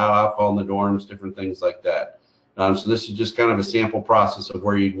don't allow alcohol in the dorms, different things like that. So this is just kind of a sample process of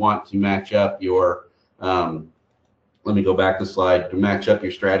where you'd want to match up your, let me go back the slide, to match up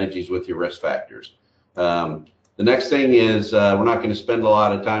your strategies with your risk factors. The next thing is, we're not going to spend a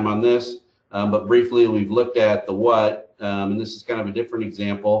lot of time on this, but briefly we've looked at the what, and this is kind of a different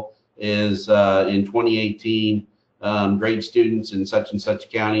example, is in 2018, grade students in such and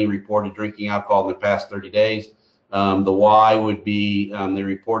such county reported drinking alcohol in the past 30 days. The why would be they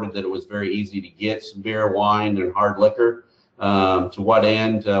reported that it was very easy to get some beer, wine, and hard liquor. To what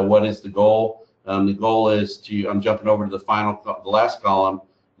end? What is the goal? The goal is to, I'm jumping over to the last column,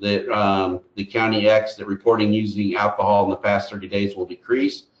 that the county X that reporting using alcohol in the past 30 days will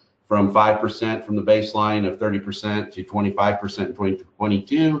decrease from 5% from the baseline of 30% to 25% in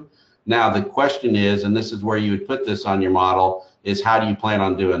 2022. Now the question is, and this is where you would put this on your model, is how do you plan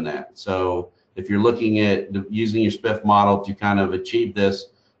on doing that? So if you're looking at using your SPIF model to kind of achieve this,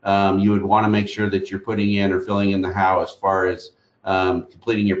 you would want to make sure that you're putting in or filling in the how as far as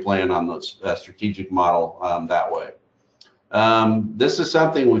completing your plan on those strategic model that way. This is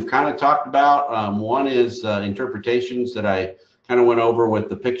something we've kind of talked about. One is interpretations that I kind of went over with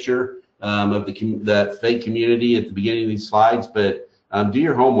the picture of that fake community at the beginning of these slides, but do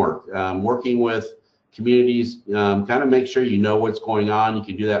your homework. Working with communities, kind of make sure you know what's going on. You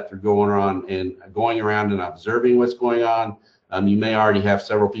can do that through going around and observing what's going on. You may already have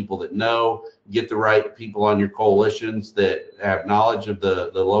several people that know. Get the right people on your coalitions that have knowledge of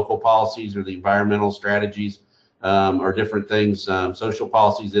the local policies or the environmental strategies or different things, social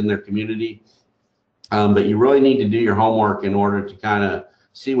policies in their community. But you really need to do your homework in order to kind of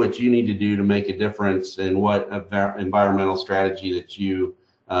see what you need to do to make a difference in what environmental strategy that you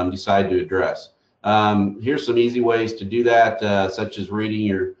decide to address. Here's some easy ways to do that, such as reading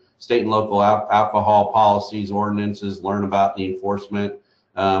your state and local alcohol policies, ordinances, learn about the enforcement,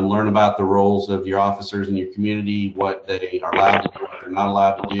 learn about the roles of your officers in your community, what they are allowed to do, what they're not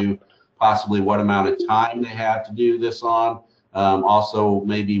allowed to do, possibly what amount of time they have to do this on. Also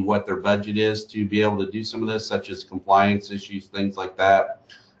maybe what their budget is to be able to do some of this, such as compliance issues, things like that.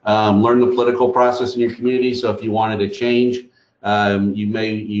 Learn the political process in your community. So if you wanted to change, you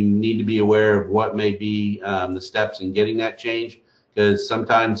need to be aware of what may be the steps in getting that change, because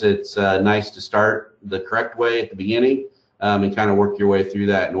sometimes it's nice to start the correct way at the beginning and kind of work your way through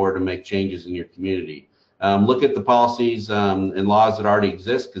that in order to make changes in your community. Look at the policies and laws that already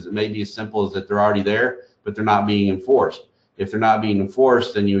exist, because it may be as simple as that they're already there, but they're not being enforced. If they're not being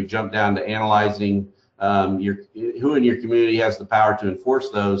enforced, then you would jump down to analyzing who in your community has the power to enforce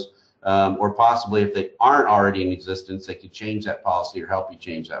those, or possibly if they aren't already in existence, they could change that policy or help you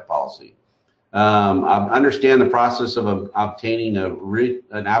change that policy. I understand the process of obtaining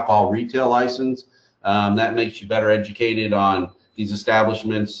an alcohol retail license. That makes you better educated on these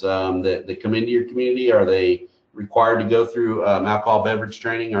establishments that come into your community. Are they required to go through alcohol beverage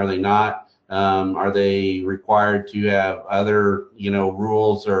training? Are they not? Are they required to have other,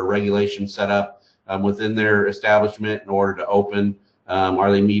 rules or regulations set up within their establishment in order to open?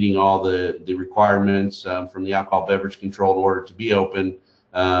 Are they meeting all the requirements from the alcohol beverage control in order to be open?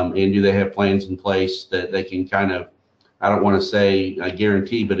 And do they have plans in place that they can kind of, I don't want to say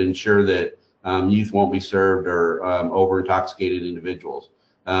guarantee, but ensure that youth won't be served or over intoxicated individuals?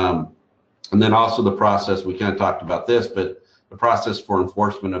 And then also the process, we kind of talked about this, but the process for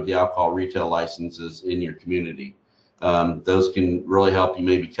enforcement of the alcohol retail licenses in your community. Those can really help you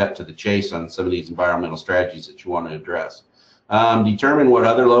maybe cut to the chase on some of these environmental strategies that you want to address. Determine what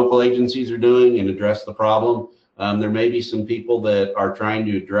other local agencies are doing and address the problem. There may be some people that are trying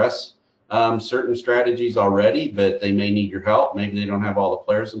to address certain strategies already, but they may need your help. Maybe they don't have all the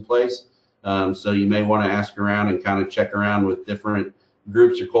players in place. So you may want to ask around and kind of check around with different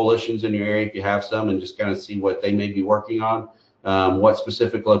groups or coalitions in your area if you have some, and just kind of see what they may be working on. What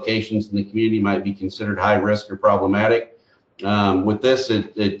specific locations in the community might be considered high risk or problematic. With this,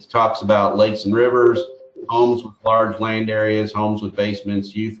 it talks about lakes and rivers, homes with large land areas, homes with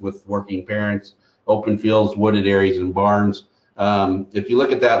basements, youth with working parents, open fields, wooded areas, and barns. If you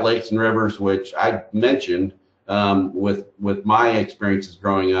look at that lakes and rivers, which I mentioned with my experiences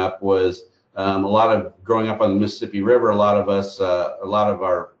growing up, was a lot of growing up on the Mississippi River. A lot of us, a lot of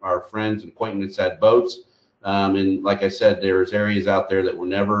our friends and acquaintances had boats. And like I said, there was areas out there that were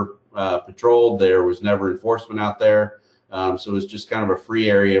never patrolled. There was never enforcement out there. So it was just kind of a free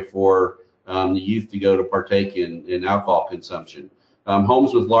area for the youth to go to partake in alcohol consumption.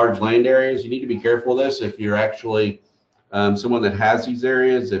 Homes with large land areas, you need to be careful of this. If you're actually someone that has these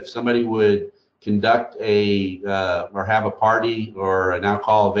areas, if somebody would conduct or have a party or an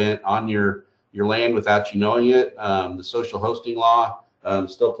alcohol event on your land without you knowing it, the social hosting law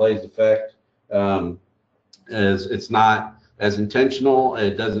still plays effect. As it's not as intentional,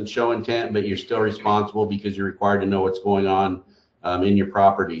 it doesn't show intent, but you're still responsible because you're required to know what's going on in your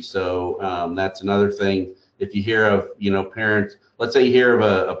property. So that's another thing. If you hear of, parents, let's say you hear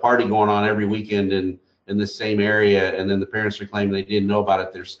of a party going on every weekend in this same area, and then the parents are claiming they didn't know about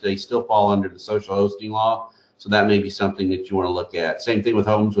it, they still fall under the social hosting law. So that may be something that you want to look at. Same thing with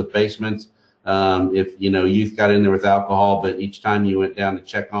homes with basements. If youth got in there with alcohol, but each time you went down to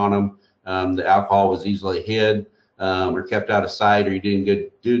check on them, the alcohol was easily hid or kept out of sight, or you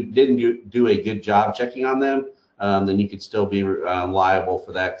didn't do a good job checking on them, then you could still be liable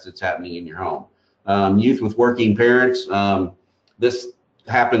for that because it's happening in your home. Youth with working parents, this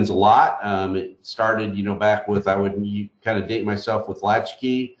happens a lot. It started, back with, I would kind of date myself with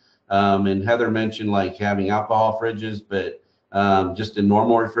latchkey, and Heather mentioned like having alcohol fridges, but just in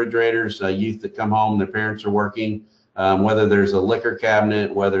normal refrigerators, youth that come home, their parents are working, whether there's a liquor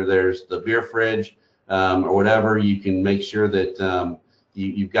cabinet, whether there's the beer fridge, or whatever, you can make sure that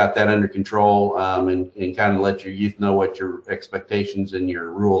you've got that under control, and kind of let your youth know what your expectations and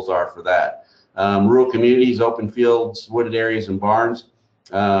your rules are for that. Rural communities, open fields, wooded areas, and barns.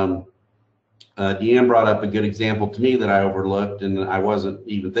 Deanne brought up a good example to me that I overlooked and I wasn't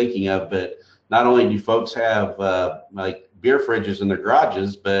even thinking of, but not only do folks have like beer fridges in their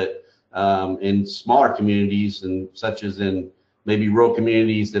garages, but in smaller communities, and such as in maybe rural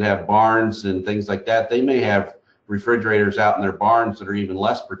communities that have barns and things like that, they may have refrigerators out in their barns that are even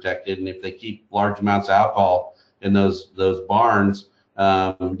less protected. And if they keep large amounts of alcohol in those barns,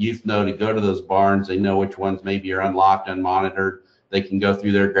 youth know to go to those barns. They know which ones maybe are unlocked, unmonitored. They can go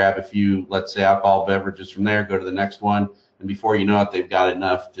through there, grab a few, let's say, alcohol beverages from there, go to the next one, and before you know it, they've got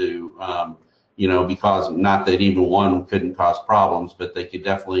enough to, because not that even one couldn't cause problems, but they could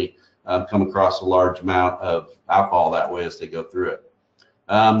definitely come across a large amount of alcohol that way as they go through it.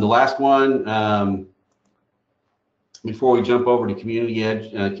 The last one, before we jump over to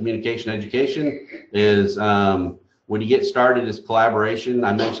communication education, is when you get started is collaboration.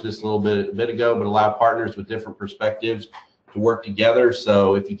 I mentioned this a little bit ago, but allow partners with different perspectives to work together.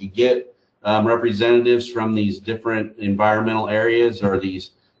 So if you could get representatives from these different environmental areas or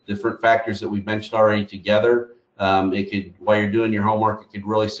these different factors that we've mentioned already together, it could, while you're doing your homework, it could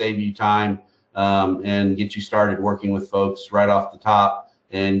really save you time and get you started working with folks right off the top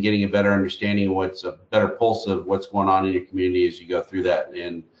and getting a better understanding of what's a better pulse of what's going on in your community as you go through that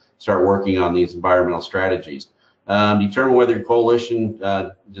and start working on these environmental strategies. Determine whether your coalition,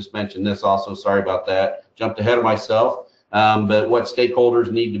 just mentioned this also, sorry about that, jumped ahead of myself, but what stakeholders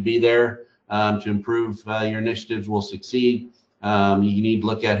need to be there to improve your initiatives will succeed. You need to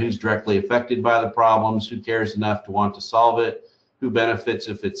look at who's directly affected by the problems, who cares enough to want to solve it, who benefits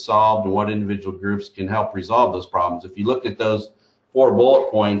if it's solved, and what individual groups can help resolve those problems. If you look at those 4 bullet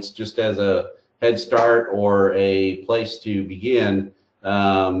points just as a head start or a place to begin,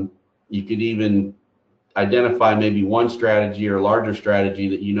 you could even identify maybe one strategy or larger strategy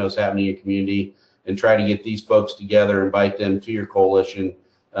that you know is happening in your community and try to get these folks together, invite them to your coalition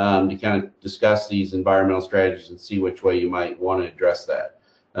to kind of discuss these environmental strategies and see which way you might want to address that.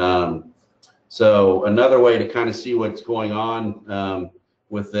 So another way to kind of see what's going on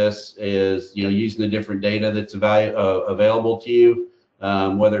with this is, using the different data that's available to you,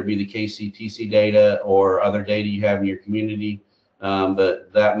 whether it be the KCTC data or other data you have in your community.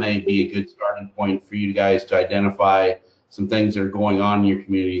 But that may be a good starting point for you guys to identify some things that are going on in your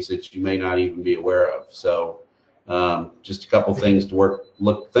communities that you may not even be aware of. So just a couple things to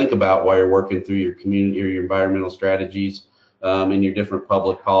think about while you're working through your community or your environmental strategies and your different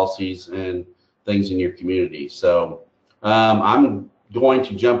public policies and things in your community. So I'm going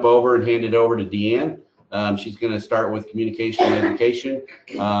to jump over and hand it over to Deanne. She's going to start with communication and education,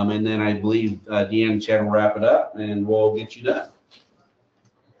 and then I believe Deanne and Chad will wrap it up and we'll get you done.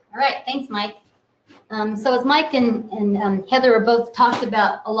 All right, thanks, Mike. So as Mike and Heather have both talked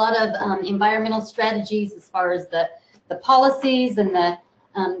about a lot of environmental strategies as far as the policies and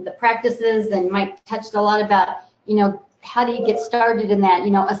the practices, and Mike touched a lot about, how do you get started in that,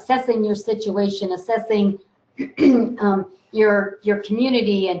 assessing your situation, assessing your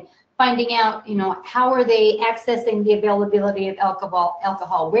community, and finding out, how are they accessing the availability of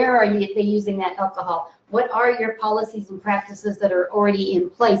alcohol? Where are they using that alcohol? What are your policies and practices that are already in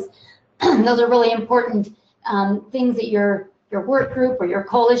place? Those are really important things that your work group or your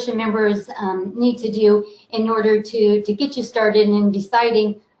coalition members need to do in order to get you started in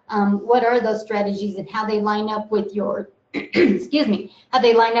deciding what are those strategies and how they line up with your how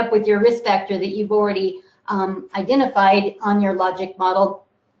they line up with your risk factor that you've already identified on your logic model,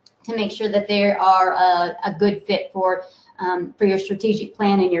 to make sure that they are a good fit for your strategic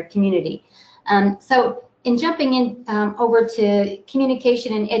plan in your community. So in jumping in over to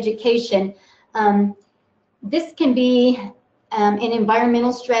communication and education, this can be an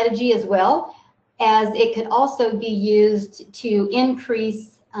environmental strategy as well, as it could also be used to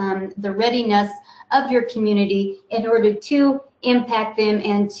increase the readiness of your community in order to impact them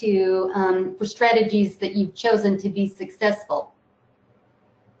and to for strategies that you've chosen to be successful.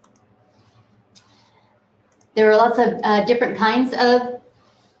 There are lots of different kinds of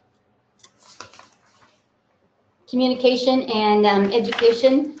communication and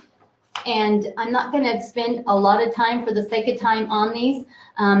education, and I'm not going to spend a lot of time for the sake of time on these.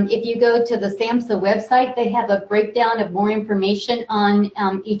 If you go to the SAMHSA website, they have a breakdown of more information on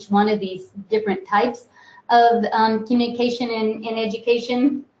each one of these different types of communication and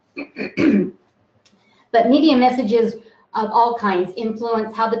education. But media messages of all kinds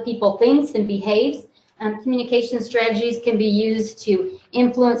influence how the people thinks and behaves. Communication strategies can be used to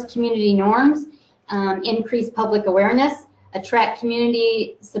influence community norms, increase public awareness, attract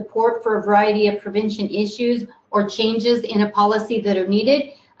community support for a variety of prevention issues or changes in a policy that are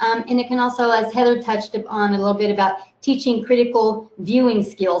needed. And it can also, as Heather touched on a little bit, about teaching critical viewing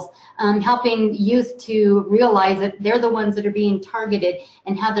skills, helping youth to realize that they're the ones that are being targeted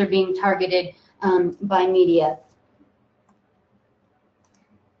and how they're being targeted by media.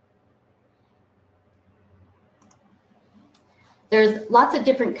 There's lots of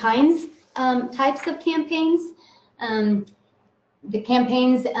different kinds, types of campaigns. The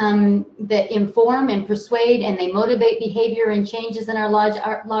campaigns that inform and persuade and they motivate behavior and changes in our large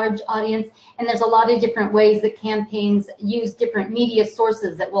audience. And there's a lot of different ways that campaigns use different media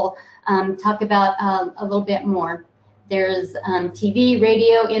sources that we'll talk about a little bit more. There's TV,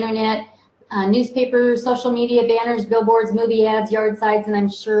 radio, internet, newspaper, social media, banners, billboards, movie ads, yard signs, and I'm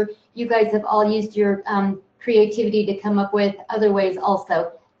sure you guys have all used your creativity to come up with other ways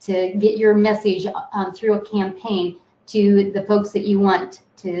also to get your message through a campaign to the folks that you want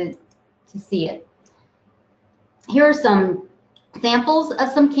to see it. Here are some samples of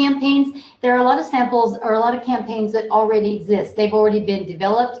some campaigns. There are a lot of samples or a lot of campaigns that already exist. They've already been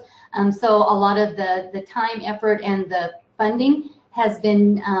developed. So a lot of the time, effort, and the funding has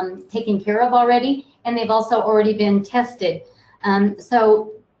been taken care of already, and they've also already been tested.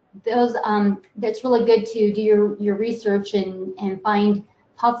 So those that's really good to do your research and find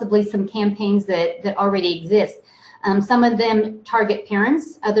possibly some campaigns that already exist. Some of them target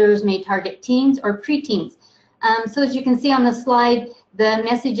parents, others may target teens or preteens. So as you can see on the slide, the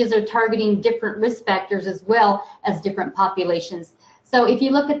messages are targeting different risk factors as well as different populations. So if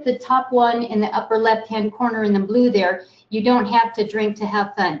you look at the top one in the upper left-hand corner in the blue there, you don't have to drink to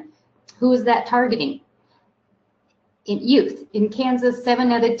have fun. Who is that targeting? In youth. In Kansas,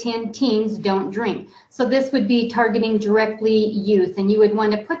 7 out of 10 teens don't drink. So this would be targeting directly youth, and you would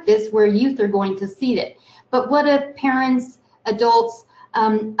want to put this where youth are going to see it. But what if parents, adults,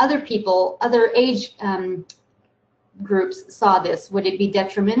 other people, other age groups saw this? Would it be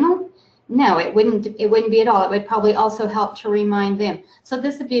detrimental? No, it wouldn't be at all. It would probably also help to remind them. So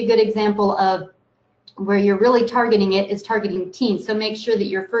this would be a good example of where you're really targeting it is targeting teens. So make sure that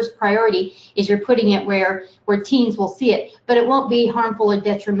your first priority is you're putting it where teens will see it, but it won't be harmful or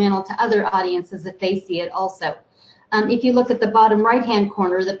detrimental to other audiences if they see it also. If you look at the bottom right-hand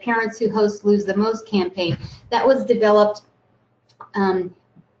corner, the Parents Who Host Lose the Most campaign, that was developed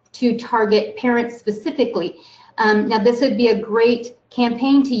to target parents specifically. Now this would be a great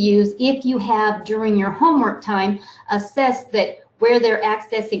campaign to use if you have, during your homework time, assessed that where they're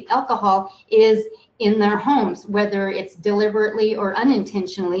accessing alcohol is in their homes, whether it's deliberately or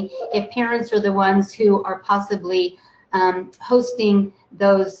unintentionally, if parents are the ones who are possibly hosting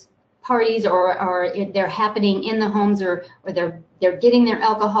those parties, or they're happening in the homes, or they're getting their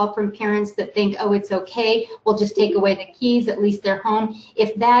alcohol from parents that think, oh, it's okay, we'll just take away the keys, at least they're home.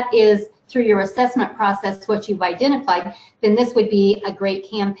 If that is through your assessment process what you've identified, then this would be a great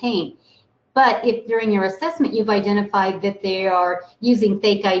campaign. But if during your assessment you've identified that they are using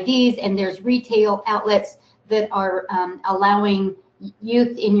fake IDs and there's retail outlets that are allowing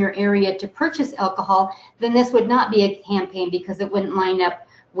youth in your area to purchase alcohol, then this would not be a campaign because it wouldn't line up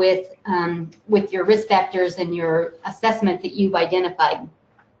with your risk factors and your assessment that you've identified.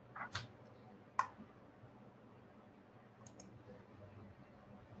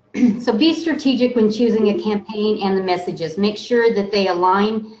 So be strategic when choosing a campaign and the messages. Make sure that they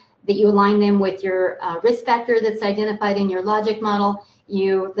align, that you align them with your risk factor that's identified in your logic model.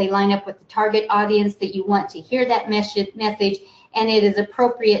 They line up with the target audience that you want to hear that message, and it is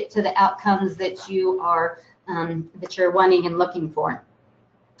appropriate to the outcomes that you are that you're wanting and looking for.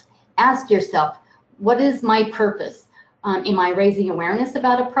 Ask yourself, what is my purpose? Am I raising awareness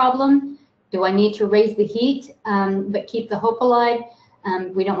about a problem? Do I need to raise the heat but keep the hope alive?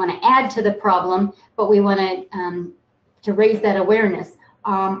 We don't want to add to the problem, but we want to raise that awareness.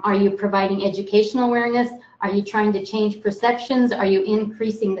 Are you providing educational awareness? Are you trying to change perceptions? Are you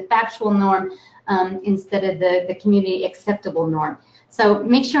increasing the factual norm instead of the community acceptable norm? So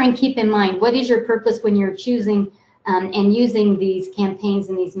make sure and keep in mind, what is your purpose when you're choosing and using these campaigns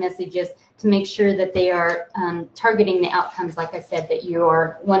and these messages to make sure that they are targeting the outcomes, like I said, that you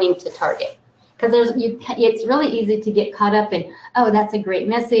are wanting to target. Because it's really easy to get caught up in, oh, that's a great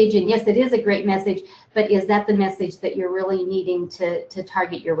message, and yes, it is a great message, but is that the message that you're really needing to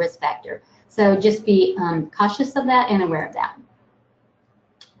target your risk factor? So just be cautious of that and aware of that.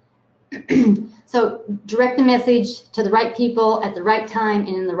 So direct the message to the right people at the right time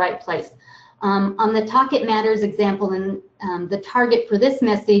and in the right place. On the Talk It Matters example, and the target for this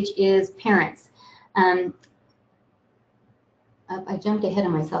message is parents. I jumped ahead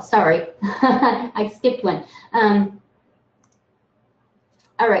of myself, sorry. I skipped one.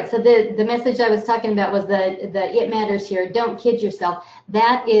 All right, so the message I was talking about was the It Matters here, don't kid yourself.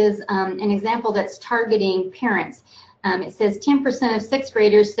 That is an example that's targeting parents. It says 10% of sixth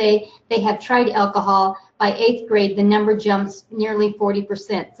graders say they have tried alcohol. By 8th grade, the number jumps nearly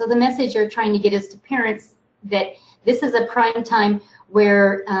 40%. So the message you're trying to get is to parents that this is a prime time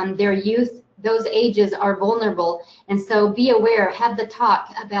where their youth, those ages are vulnerable, and so be aware, have the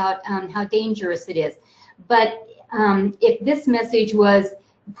talk about how dangerous it is. But if this message was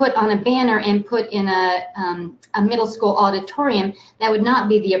put on a banner and put in a middle school auditorium, that would not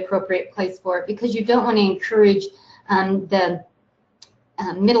be the appropriate place for it, because you don't want to encourage the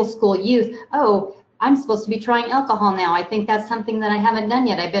middle school youth, oh, I'm supposed to be trying alcohol now. I think that's something that I haven't done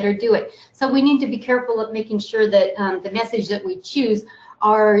yet. I better do it. So we need to be careful of making sure that the message that we choose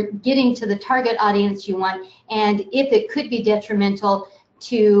are getting to the target audience you want, and if it could be detrimental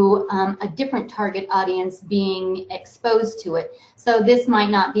to a different target audience being exposed to it. So this might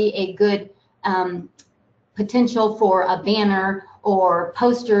not be a good potential for a banner or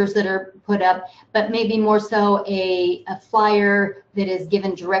posters that are put up, but maybe more so a flyer that is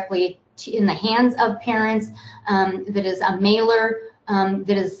given directly in the hands of parents, that is a mailer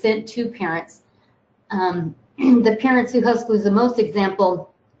that is sent to parents. The Parents Who Host Lose the Most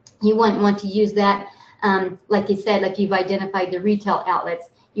example, you wouldn't want to use that, like you said, like you've identified the retail outlets.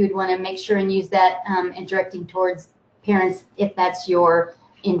 You would want to make sure and use that and directing towards parents if that's your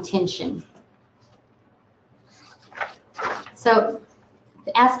intention. So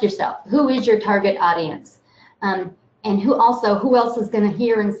ask yourself, who is your target audience? who else is going to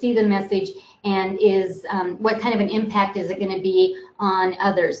hear and see the message, and what kind of an impact is it going to be on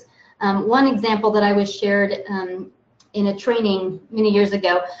others. One example that I was shared in a training many years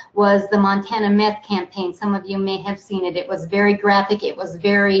ago was the Montana Meth campaign. Some of you may have seen it. It was very graphic. It was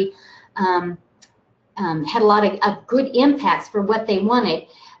very, had a lot of good impacts for what they wanted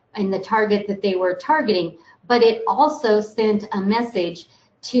and the target that they were targeting. But it also sent a message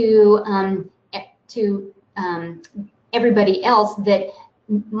to everybody else that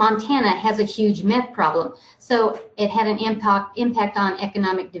Montana has a huge meth problem. So it had an impact on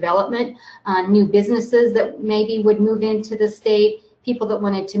economic development, on new businesses that maybe would move into the state, people that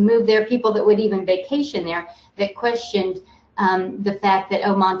wanted to move there, people that would even vacation there, that questioned the fact that,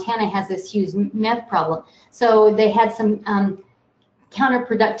 oh, Montana has this huge meth problem. So they had some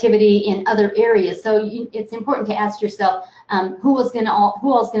counterproductivity in other areas. So it's important to ask yourself, who else going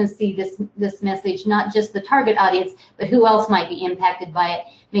to see this message? Not just the target audience, but who else might be impacted by it?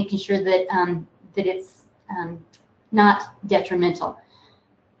 Making sure that that it's not detrimental.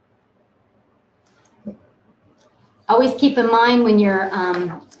 Always keep in mind when you're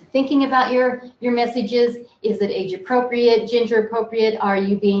thinking about your messages: is it age appropriate, gender appropriate? Are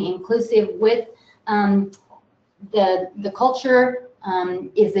you being inclusive with the culture?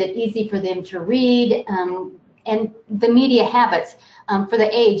 Is it easy for them to read? And the media habits for the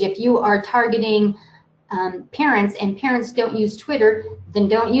age. If you are targeting parents and parents don't use Twitter, then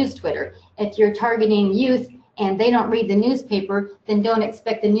don't use Twitter. If you're targeting youth and they don't read the newspaper, then don't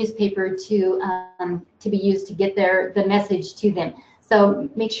expect the newspaper to be used to get the message to them. So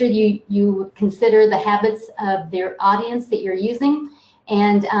make sure you consider the habits of their audience that you're using,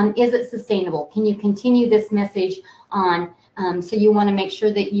 and is it sustainable? Can you continue this message on? So you want to make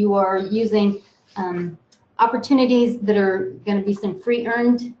sure that you are using opportunities that are going to be some free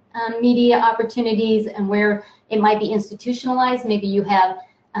earned media opportunities, and where it might be institutionalized. Maybe you have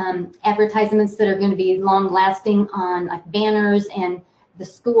advertisements that are going to be long lasting on like banners, and the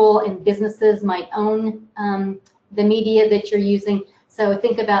school and businesses might own the media that you're using. So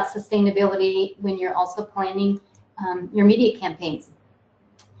think about sustainability when you're also planning your media campaigns.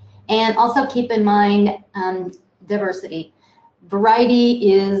 And also keep in mind diversity.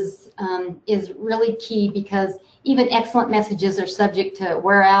 Variety is really key, because even excellent messages are subject to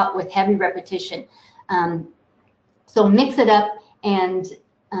wear out with heavy repetition. So mix it up and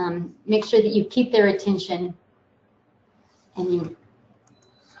make sure that you keep their attention, and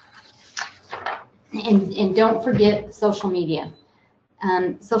don't forget social media.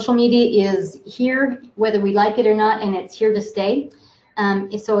 Social media is here whether we like it or not, and it's here to stay.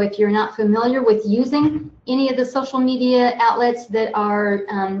 So if you're not familiar with using any of the social media outlets that are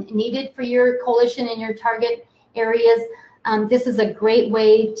needed for your coalition and your target areas, this is a great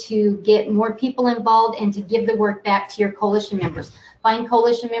way to get more people involved and to give the work back to your coalition members. Find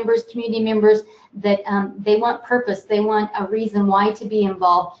coalition members, community members that they want purpose, they want a reason why to be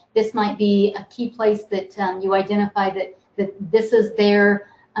involved. This might be a key place that you identify that this is their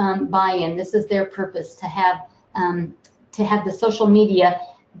buy-in, this is their purpose, to have the social media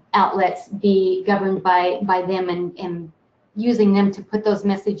outlets be governed by them, and using them to put those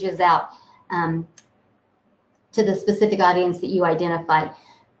messages out to the specific audience that you identified.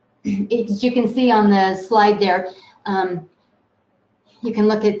 As you can see on the slide there, you can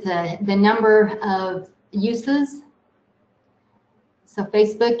look at the number of uses. So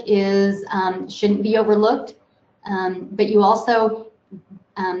Facebook shouldn't be overlooked, but you also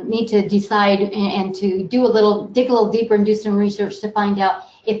need to decide and to dig a little deeper and do some research to find out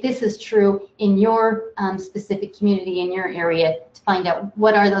if this is true in your specific community, in your area, to find out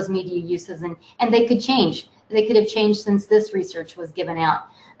what are those media uses, and they could change. They could have changed since this research was given out.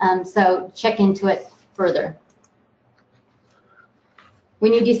 So check into it further.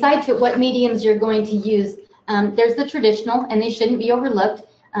 When you decide what mediums you're going to use, there's the traditional, and they shouldn't be overlooked.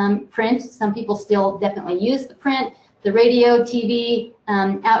 Print, some people still definitely use the print, the radio, TV,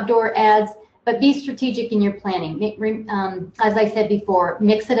 outdoor ads, but be strategic in your planning. As I said before,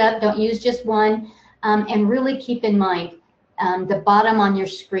 mix it up, don't use just one, and really keep in mind the bottom on your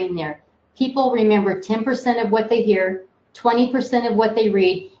screen there. People remember 10% of what they hear, 20% of what they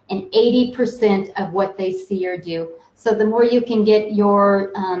read, and 80% of what they see or do. So the more you can get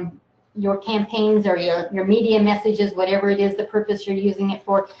your campaigns or your media messages, whatever it is, the purpose you're using it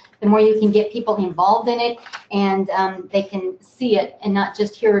for, the more you can get people involved in it, and they can see it and not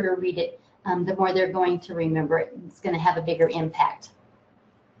just hear it or read it, the more they're going to remember it. It's going to have a bigger impact.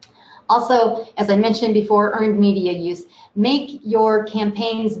 Also, as I mentioned before, earned media use. Make your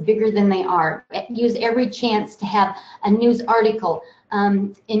campaigns bigger than they are. Use every chance to have a news article.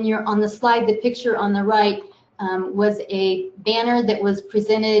 On the slide, the picture on the right, was a banner that was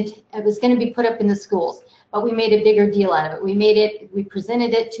presented. It was going to be put up in the schools, but we made a bigger deal out of it. We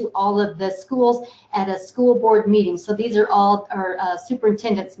presented it to all of the schools at a school board meeting. So these are all our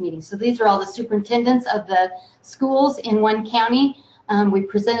superintendent's meetings. So these are all the superintendents of the schools in one county. We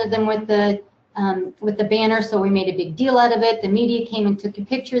presented them with the banner, so we made a big deal out of it. The media came and took a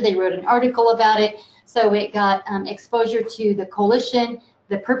picture. They wrote an article about it. So it got exposure to the coalition,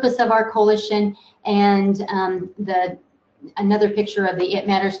 the purpose of our coalition, and another picture of the It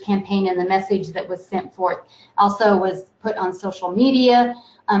Matters campaign and the message that was sent forth. Also was put on social media,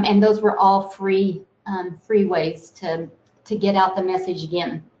 and those were all free ways to get out the message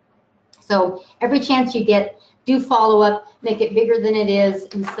again. So every chance you get, do follow up, make it bigger than it is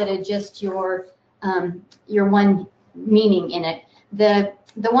instead of just your one meaning in it.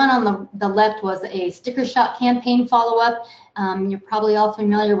 The one on the left was a sticker shock campaign follow-up. You're probably all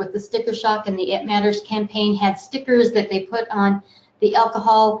familiar with the sticker shock, and the It Matters campaign had stickers that they put on the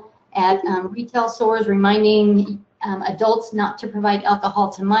alcohol at retail stores, reminding adults not to provide alcohol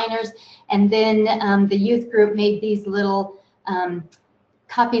to minors. And then the youth group made these little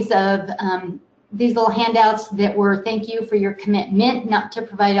copies of these little handouts that were thank you for your commitment not to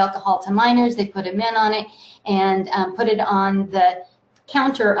provide alcohol to minors. They put a mint on it and put it on the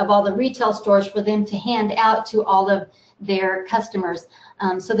counter of all the retail stores for them to hand out to all of their customers.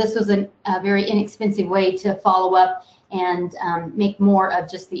 So this was a very inexpensive way to follow up and make more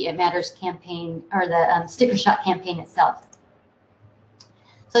of just the It Matters campaign, or the sticker shock campaign itself.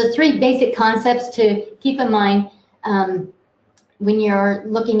 So the three basic concepts to keep in mind when you're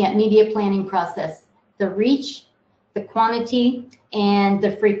looking at media planning process: the reach, the quantity, and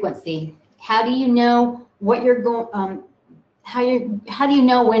the frequency. How do you know what you're going, how do you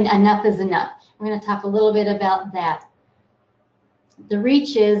know when enough is enough? We're going to talk a little bit about that. The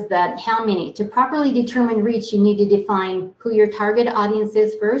reach is that how many. To properly determine reach, you need to define who your target audience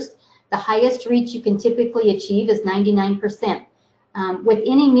is first. The highest reach you can typically achieve is 99%. With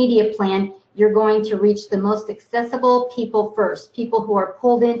any media plan, you're going to reach the most accessible people first. People who are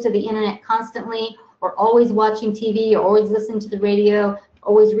pulled into the internet constantly, or always watching TV, or always listen to the radio,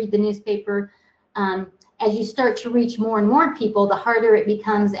 always read the newspaper. As you start to reach more and more people, the harder it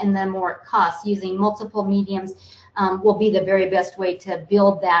becomes and the more it costs. Using multiple mediums will be the very best way to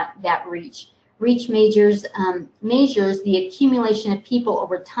build that reach. Reach measures the accumulation of people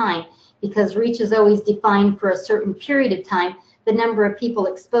over time, because reach is always defined for a certain period of time. The number of people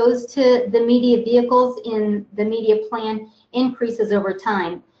exposed to the media vehicles in the media plan increases over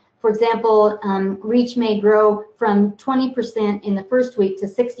time. For example, reach may grow from 20% in the first week to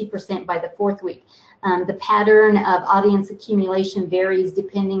 60% by the fourth week. The pattern of audience accumulation varies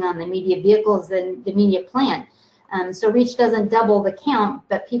depending on the media vehicles and the media plan. So reach doesn't double the count,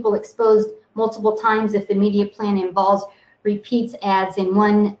 but people exposed multiple times if the media plan involves repeats ads in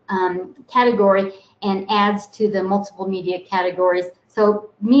one category and adds to the multiple media categories.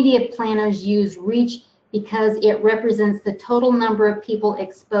 So media planners use reach because it represents the total number of people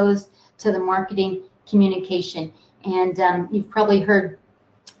exposed to the marketing communication. And you've probably heard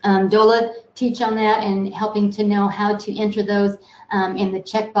Dola teach on that and helping to know how to enter those in the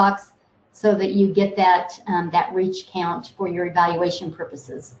checkbox so that you get that reach count for your evaluation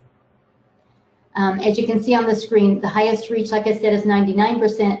purposes. As you can see on the screen, the highest reach, like I said, is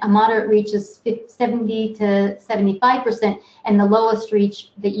 99%. A moderate reach is 70 to 75%, and the lowest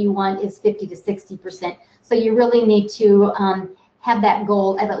reach that you want is 50 to 60%. So you really need to have that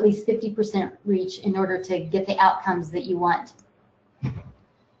goal at least 50% reach in order to get the outcomes that you want.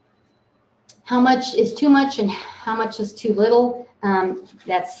 How much is too much and how much is too little?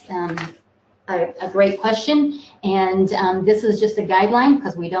 That's a great question, and this is just a guideline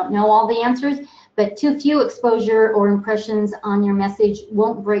because we don't know all the answers. But too few exposure or impressions on your message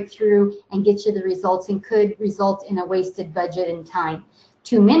won't break through and get you the results, and could result in a wasted budget and time.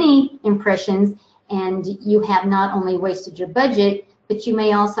 Too many impressions and you have not only wasted your budget, but you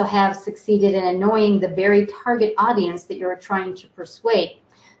may also have succeeded in annoying the very target audience that you're trying to persuade.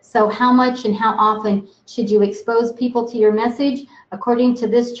 So how much and how often should you expose people to your message? According to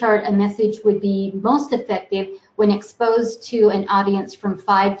this chart, a message would be most effective when exposed to an audience from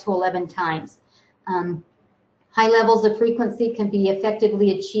 5 to 11 times. High levels of frequency can be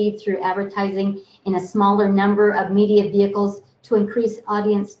effectively achieved through advertising in a smaller number of media vehicles to increase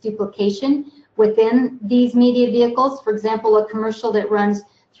audience duplication within these media vehicles. For example, a commercial that runs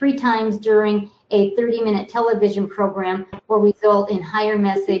 3 times during a 30-minute television program will result in higher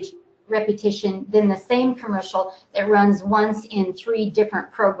message repetition than the same commercial that runs once in 3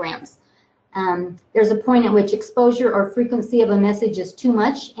 different programs. There's a point at which exposure or frequency of a message is too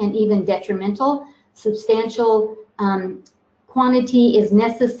much and even detrimental. Substantial quantity is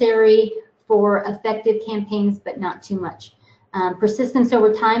necessary for effective campaigns, but not too much. Persistence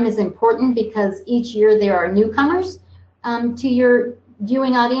over time is important because each year there are newcomers to your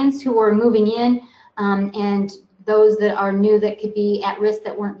viewing audience who are moving in, and those that are new that could be at risk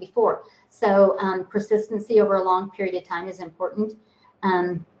that weren't before. So persistency over a long period of time is important.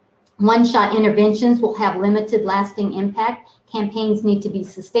 One-shot interventions will have limited lasting impact. Campaigns need to be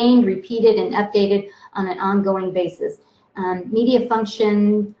sustained, repeated, and updated on an ongoing basis. Media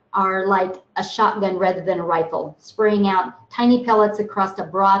functions are like a shotgun rather than a rifle, spraying out tiny pellets across a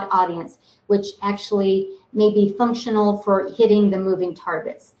broad audience, which actually may be functional for hitting the moving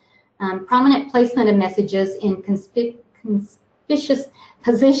targets. Prominent placement of messages in conspicuous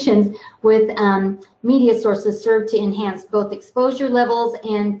positions with media sources serve to enhance both exposure levels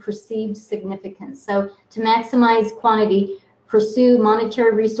and perceived significance. So to maximize quantity, pursue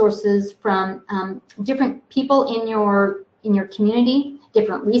monetary resources from different people in your community,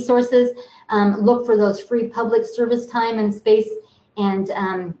 different resources. Look for those free public service time and space, and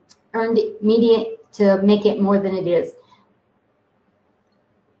earned media to make it more than it is.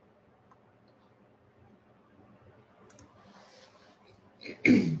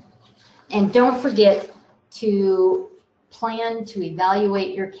 And don't forget to plan to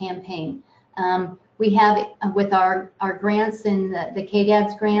evaluate your campaign. We have, with our grants and the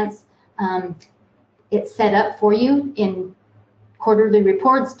KDADS grants, it's set up for you in quarterly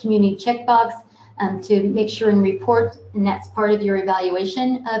reports, community checkbox, to make sure and report, and that's part of your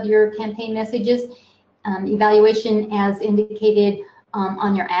evaluation of your campaign messages. Evaluation as indicated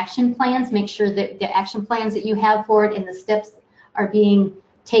on your action plans. Make sure that the action plans that you have for it and the steps are being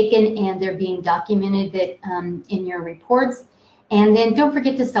taken and they're being documented that in your reports. And then don't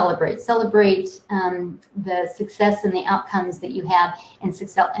forget to celebrate. Celebrate the success and the outcomes that you have, and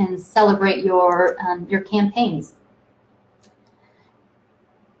celebrate your campaigns.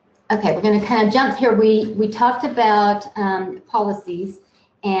 Okay, we're going to kind of jump here. We talked about policies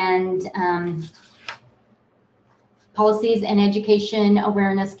and education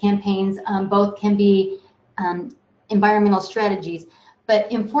awareness campaigns. Both can be environmental strategies, but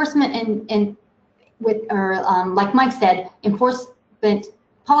enforcement like Mike said, enforcement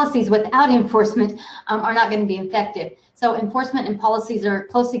policies without enforcement are not going to be effective. So enforcement and policies are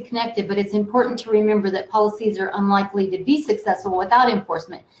closely connected, but it's important to remember that policies are unlikely to be successful without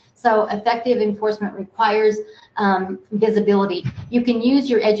enforcement. So effective enforcement requires visibility. You can use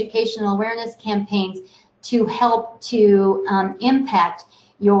your educational awareness campaigns to help to impact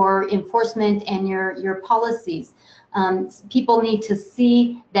your enforcement and your policies. People need to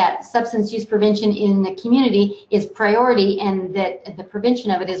see that substance use prevention in the community is priority, and that the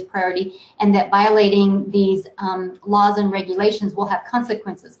prevention of it is priority, and that violating these laws and regulations will have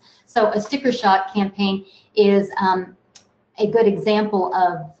consequences. So a sticker shock campaign is a good example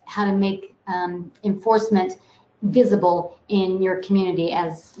of how to make enforcement visible in your community,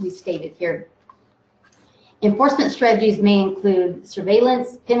 as we stated here. Enforcement strategies may include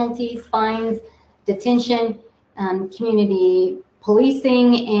surveillance, penalties, fines, detention, community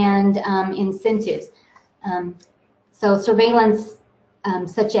policing, and incentives. So surveillance,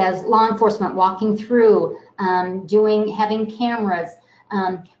 such as law enforcement walking through, having cameras.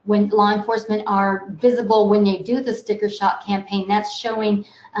 When law enforcement are visible when they do the sticker shock campaign, that's showing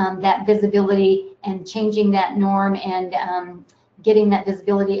that visibility and changing that norm, and getting that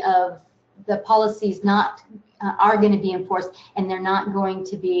visibility of the policies are going to be enforced, and they're not going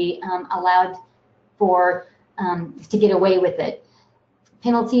to be allowed to get away with it.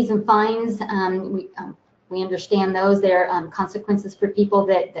 Penalties and fines, we understand those. There are consequences for people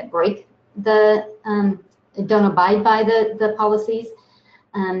that break don't abide by the policies.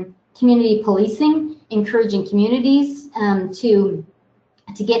 Community policing, encouraging communities to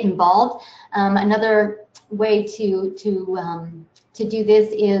get involved. Another way to do this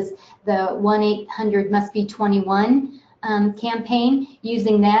is the 1-800-MUST-BE-21 campaign,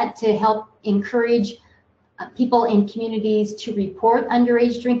 using that to help encourage people in communities to report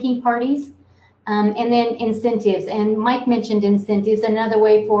underage drinking parties. And then incentives, and Mike mentioned incentives. Another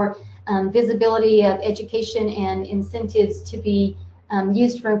way for visibility of education and incentives to be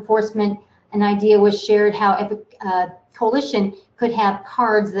used for enforcement. An idea was shared how a coalition could have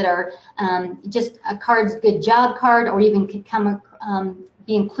cards that are just a card's good job card, or even could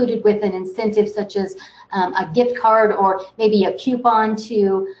be included with an incentive such as a gift card, or maybe a coupon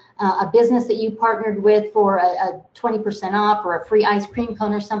to a business that you partnered with for a 20% off, or a free ice cream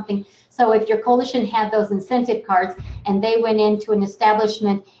cone or something. So if your coalition had those incentive cards and they went into an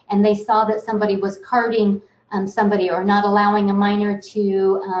establishment and they saw that somebody was carding somebody, or not allowing a minor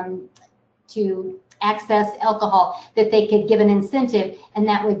to to access alcohol, that they could give an incentive, and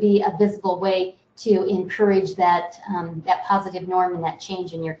that would be a visible way to encourage that, that positive norm and that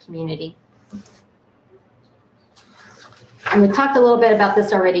change in your community. And we talked a little bit about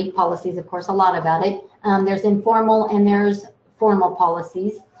this already, policies, of course, a lot about it. There's informal and there's formal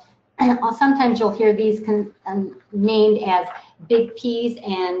policies. Sometimes you'll hear these named as big P's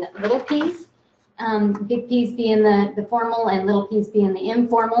and little P's. Big P's being the formal and little P's being the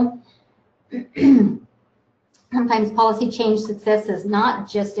informal. Sometimes policy change success is not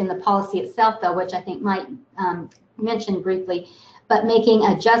just in the policy itself, though, which I think Mike mentioned briefly, but making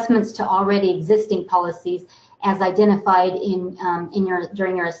adjustments to already existing policies as identified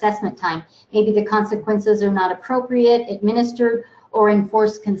during your assessment time. Maybe the consequences are not appropriate, administered, or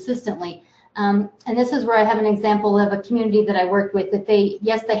enforced consistently. And this is where I have an example of a community that I worked with that they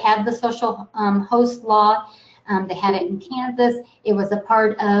had the social host law. They had it in Kansas. It was a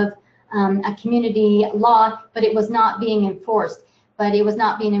part of a community law, but it was not being enforced. But it was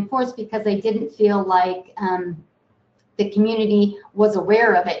not being enforced because they didn't feel like the community was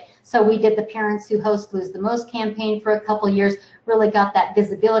aware of it. So we did the Parents Who Host Lose the Most campaign for a couple of years, really got that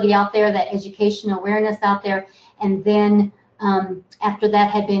visibility out there, that education awareness out there. And then after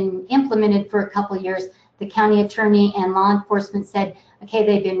that had been implemented for a couple of years, the county attorney and law enforcement said, okay,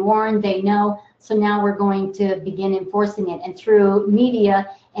 they've been warned, they know, so now we're going to begin enforcing it. And through media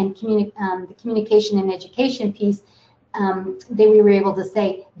and the communication and education piece, we were able to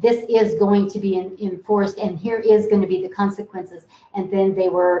say, this is going to be enforced and here is going to be the consequences. And then they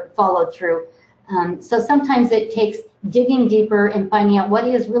were followed through. So sometimes it takes digging deeper and finding out what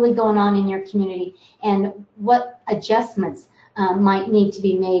is really going on in your community and what adjustments might need to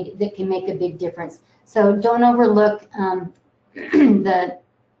be made that can make a big difference. So don't overlook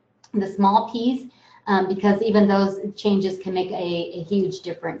the small P's because even those changes can make a huge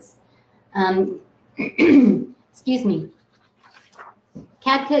difference. Excuse me.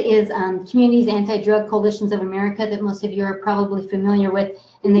 CADCA is Communities Anti-Drug Coalitions of America that most of you are probably familiar with,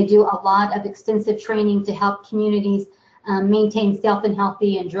 and they do a lot of extensive training to help communities maintain safe and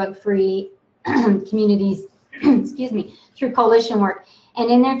healthy and drug-free communities, excuse me, through coalition work.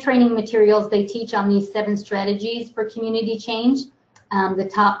 And in their training materials, they teach on these 7 strategies for community change. The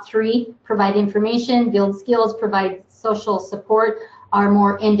top 3, provide information, build skills, provide social support, are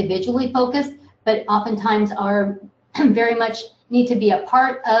more individually focused, but oftentimes are very much need to be a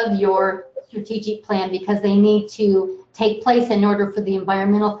part of your strategic plan because they need to take place in order for the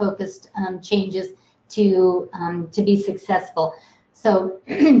environmental focused changes to be successful. So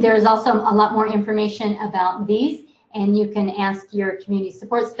there's also a lot more information about these, and you can ask your community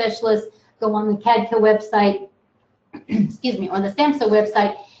support specialist, go on the CADCA website, excuse me, or the SAMHSA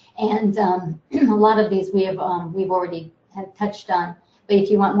website, and a lot of these we've already touched on. But if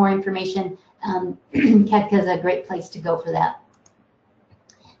you want more information, CADCA is a great place to go for that.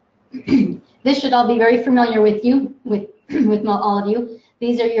 This should all be very familiar with you, with all of you.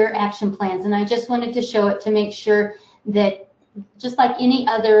 These are your action plans, and I just wanted to show it to make sure that just like any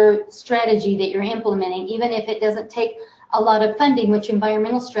other strategy that you're implementing, even if it doesn't take a lot of funding, which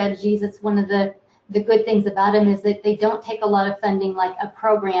environmental strategies, it's one of the good things about them is that they don't take a lot of funding like a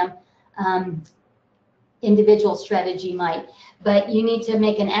program individual strategy might, but you need to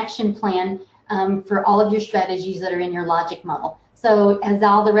make an action plan for all of your strategies that are in your logic model. So as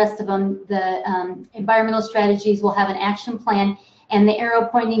all the rest of them, the environmental strategies will have an action plan, and the arrow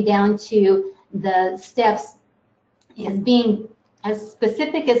pointing down to the steps is being as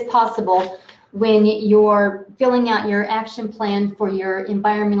specific as possible when you're filling out your action plan for your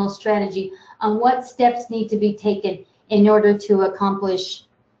environmental strategy on what steps need to be taken in order to accomplish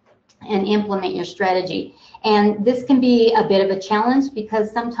and implement your strategy. And this can be a bit of a challenge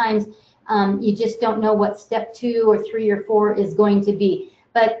because sometimes you just don't know what step 2 or 3 or 4 is going to be.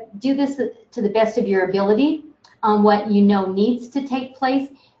 But do this to the best of your ability on what you know needs to take place.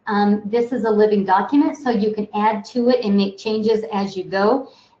 This is a living document, so you can add to it and make changes as you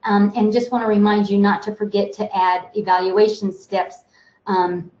go. And just want to remind you not to forget to add evaluation steps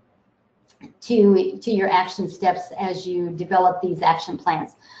to your action steps as you develop these action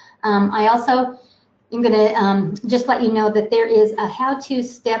plans. I also am going to just let you know that there is a how-to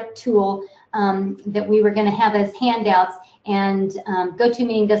step tool that we were going to have as handouts, and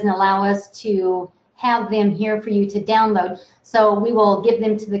GoToMeeting doesn't allow us to have them here for you to download. So we will give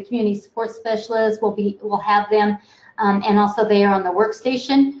them to the community support specialist. We'll have them, and also they are on the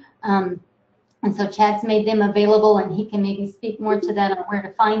workstation. And so Chad's made them available, and he can maybe speak more to that on where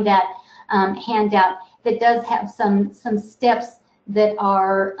to find that handout that does have some steps that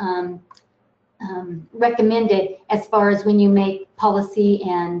are recommended as far as when you make policy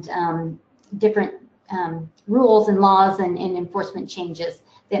and different rules and laws and enforcement changes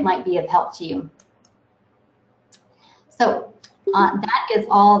that might be of help to you. So that is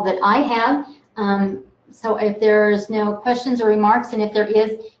all that I have. So if there's no questions or remarks, and if there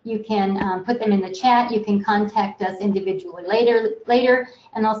is, you can put them in the chat. You can contact us individually later,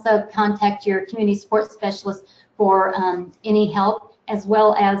 and also contact your community support specialist for any help, as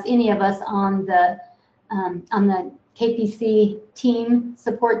well as any of us on the KPC team,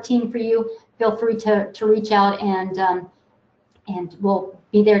 support team for you. Feel free to reach out, and we'll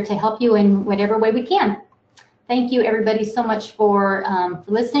be there to help you in whatever way we can. Thank you, everybody, so much for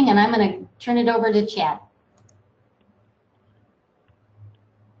listening, and I'm going to turn it over to Chad.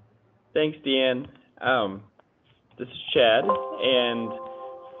 Thanks, Deanne. This is Chad, and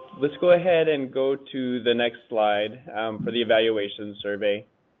let's go ahead and go to the next slide for the evaluation survey.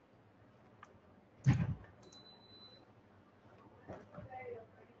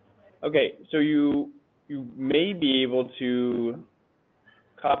 Okay, so you may be able to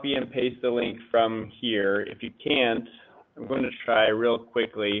copy and paste the link from here. If you can't, I'm going to try real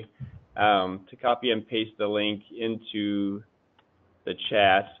quickly to copy and paste the link into the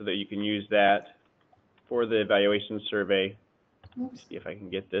chat so that you can use that for the evaluation survey. Let's see if I can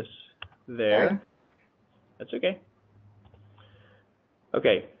get this there. Sorry. That's okay.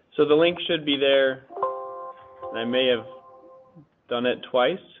 Okay, so the link should be there. I may have done it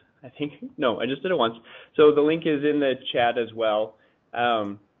twice. I think, no, I just did it once. So the link is in the chat as well.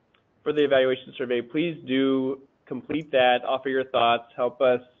 For the evaluation survey, please do complete that, offer your thoughts, help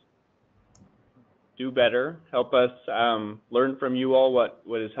us do better, help us learn from you all what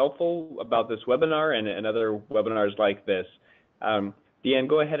is helpful about this webinar and other webinars like this. Deanne,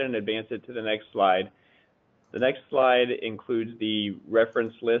 go ahead and advance it to the next slide. The next slide includes the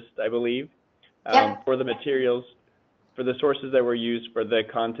reference list, I believe, for the materials, for the sources that were used for the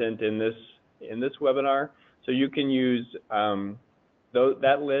content in this webinar. So you can use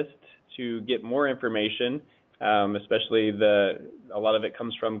that list to get more information, especially a lot of it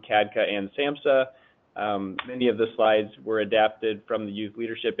comes from CADCA and SAMHSA. Many of the slides were adapted from the Youth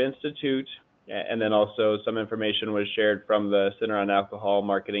Leadership Institute, and then also some information was shared from the Center on Alcohol,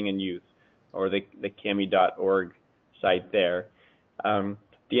 Marketing, and Youth, or the CAMI.org site there.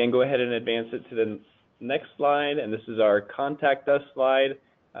 Deanne, go ahead and advance it to the next slide, and this is our Contact Us slide.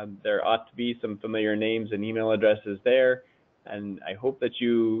 There ought to be some familiar names and email addresses there, and I hope that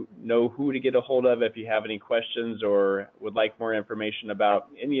you know who to get a hold of if you have any questions or would like more information about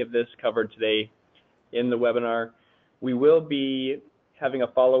any of this covered today in the webinar. We will be having a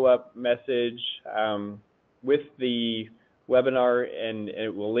follow-up message with the webinar, and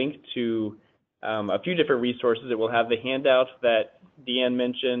it will link to a few different resources. It will have the handout that Deanne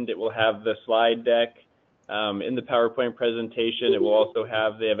mentioned. It will have the slide deck in the PowerPoint presentation. It will also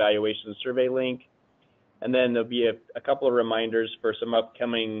have the evaluation survey link. And then there'll be a couple of reminders for some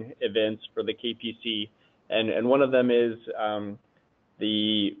upcoming events for the KPC. And one of them is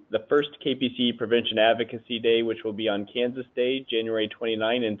the first KPC Prevention Advocacy Day, which will be on Kansas Day, January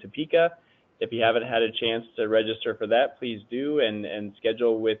 29 in Topeka. If you haven't had a chance to register for that, please do, and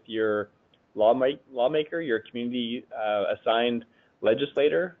schedule with your lawmaker, your community assigned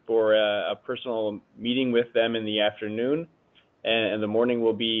legislator, for a personal meeting with them in the afternoon. And the morning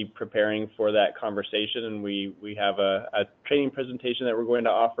we'll be preparing for that conversation, and we have a training presentation that we're going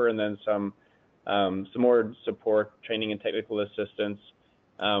to offer, and then some more support, training, and technical assistance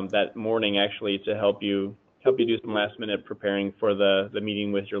that morning, actually, to help you do some last minute preparing for the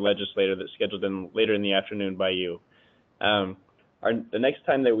meeting with your legislator that's scheduled later in the afternoon by you. The next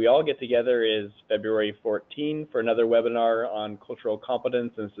time that we all get together is February 14 for another webinar on cultural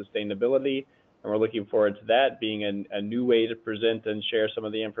competence and sustainability. And we're looking forward to that being a new way to present and share some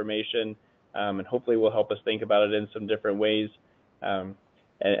of the information, and hopefully will help us think about it in some different ways, and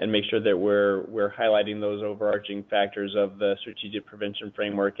make sure that we're highlighting those overarching factors of the strategic prevention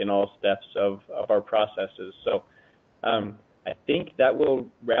framework in all steps of our processes. So I think that will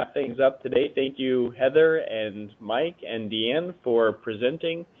wrap things up today. Thank you, Heather and Mike and Deanne, for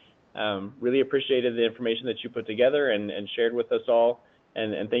presenting. Really appreciated the information that you put together and shared with us all.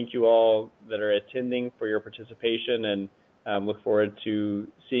 And thank you all that are attending for your participation, and look forward to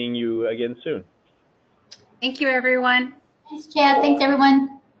seeing you again soon. Thank you, everyone. Thanks, Chad. Thanks,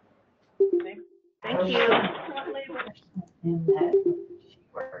 everyone. Thank you.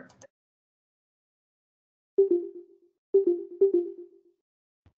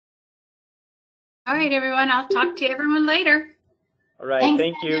 All right, everyone. I'll talk to everyone later. All right. Thanks,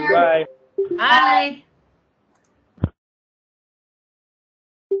 Thank you. Heather. Bye. Bye.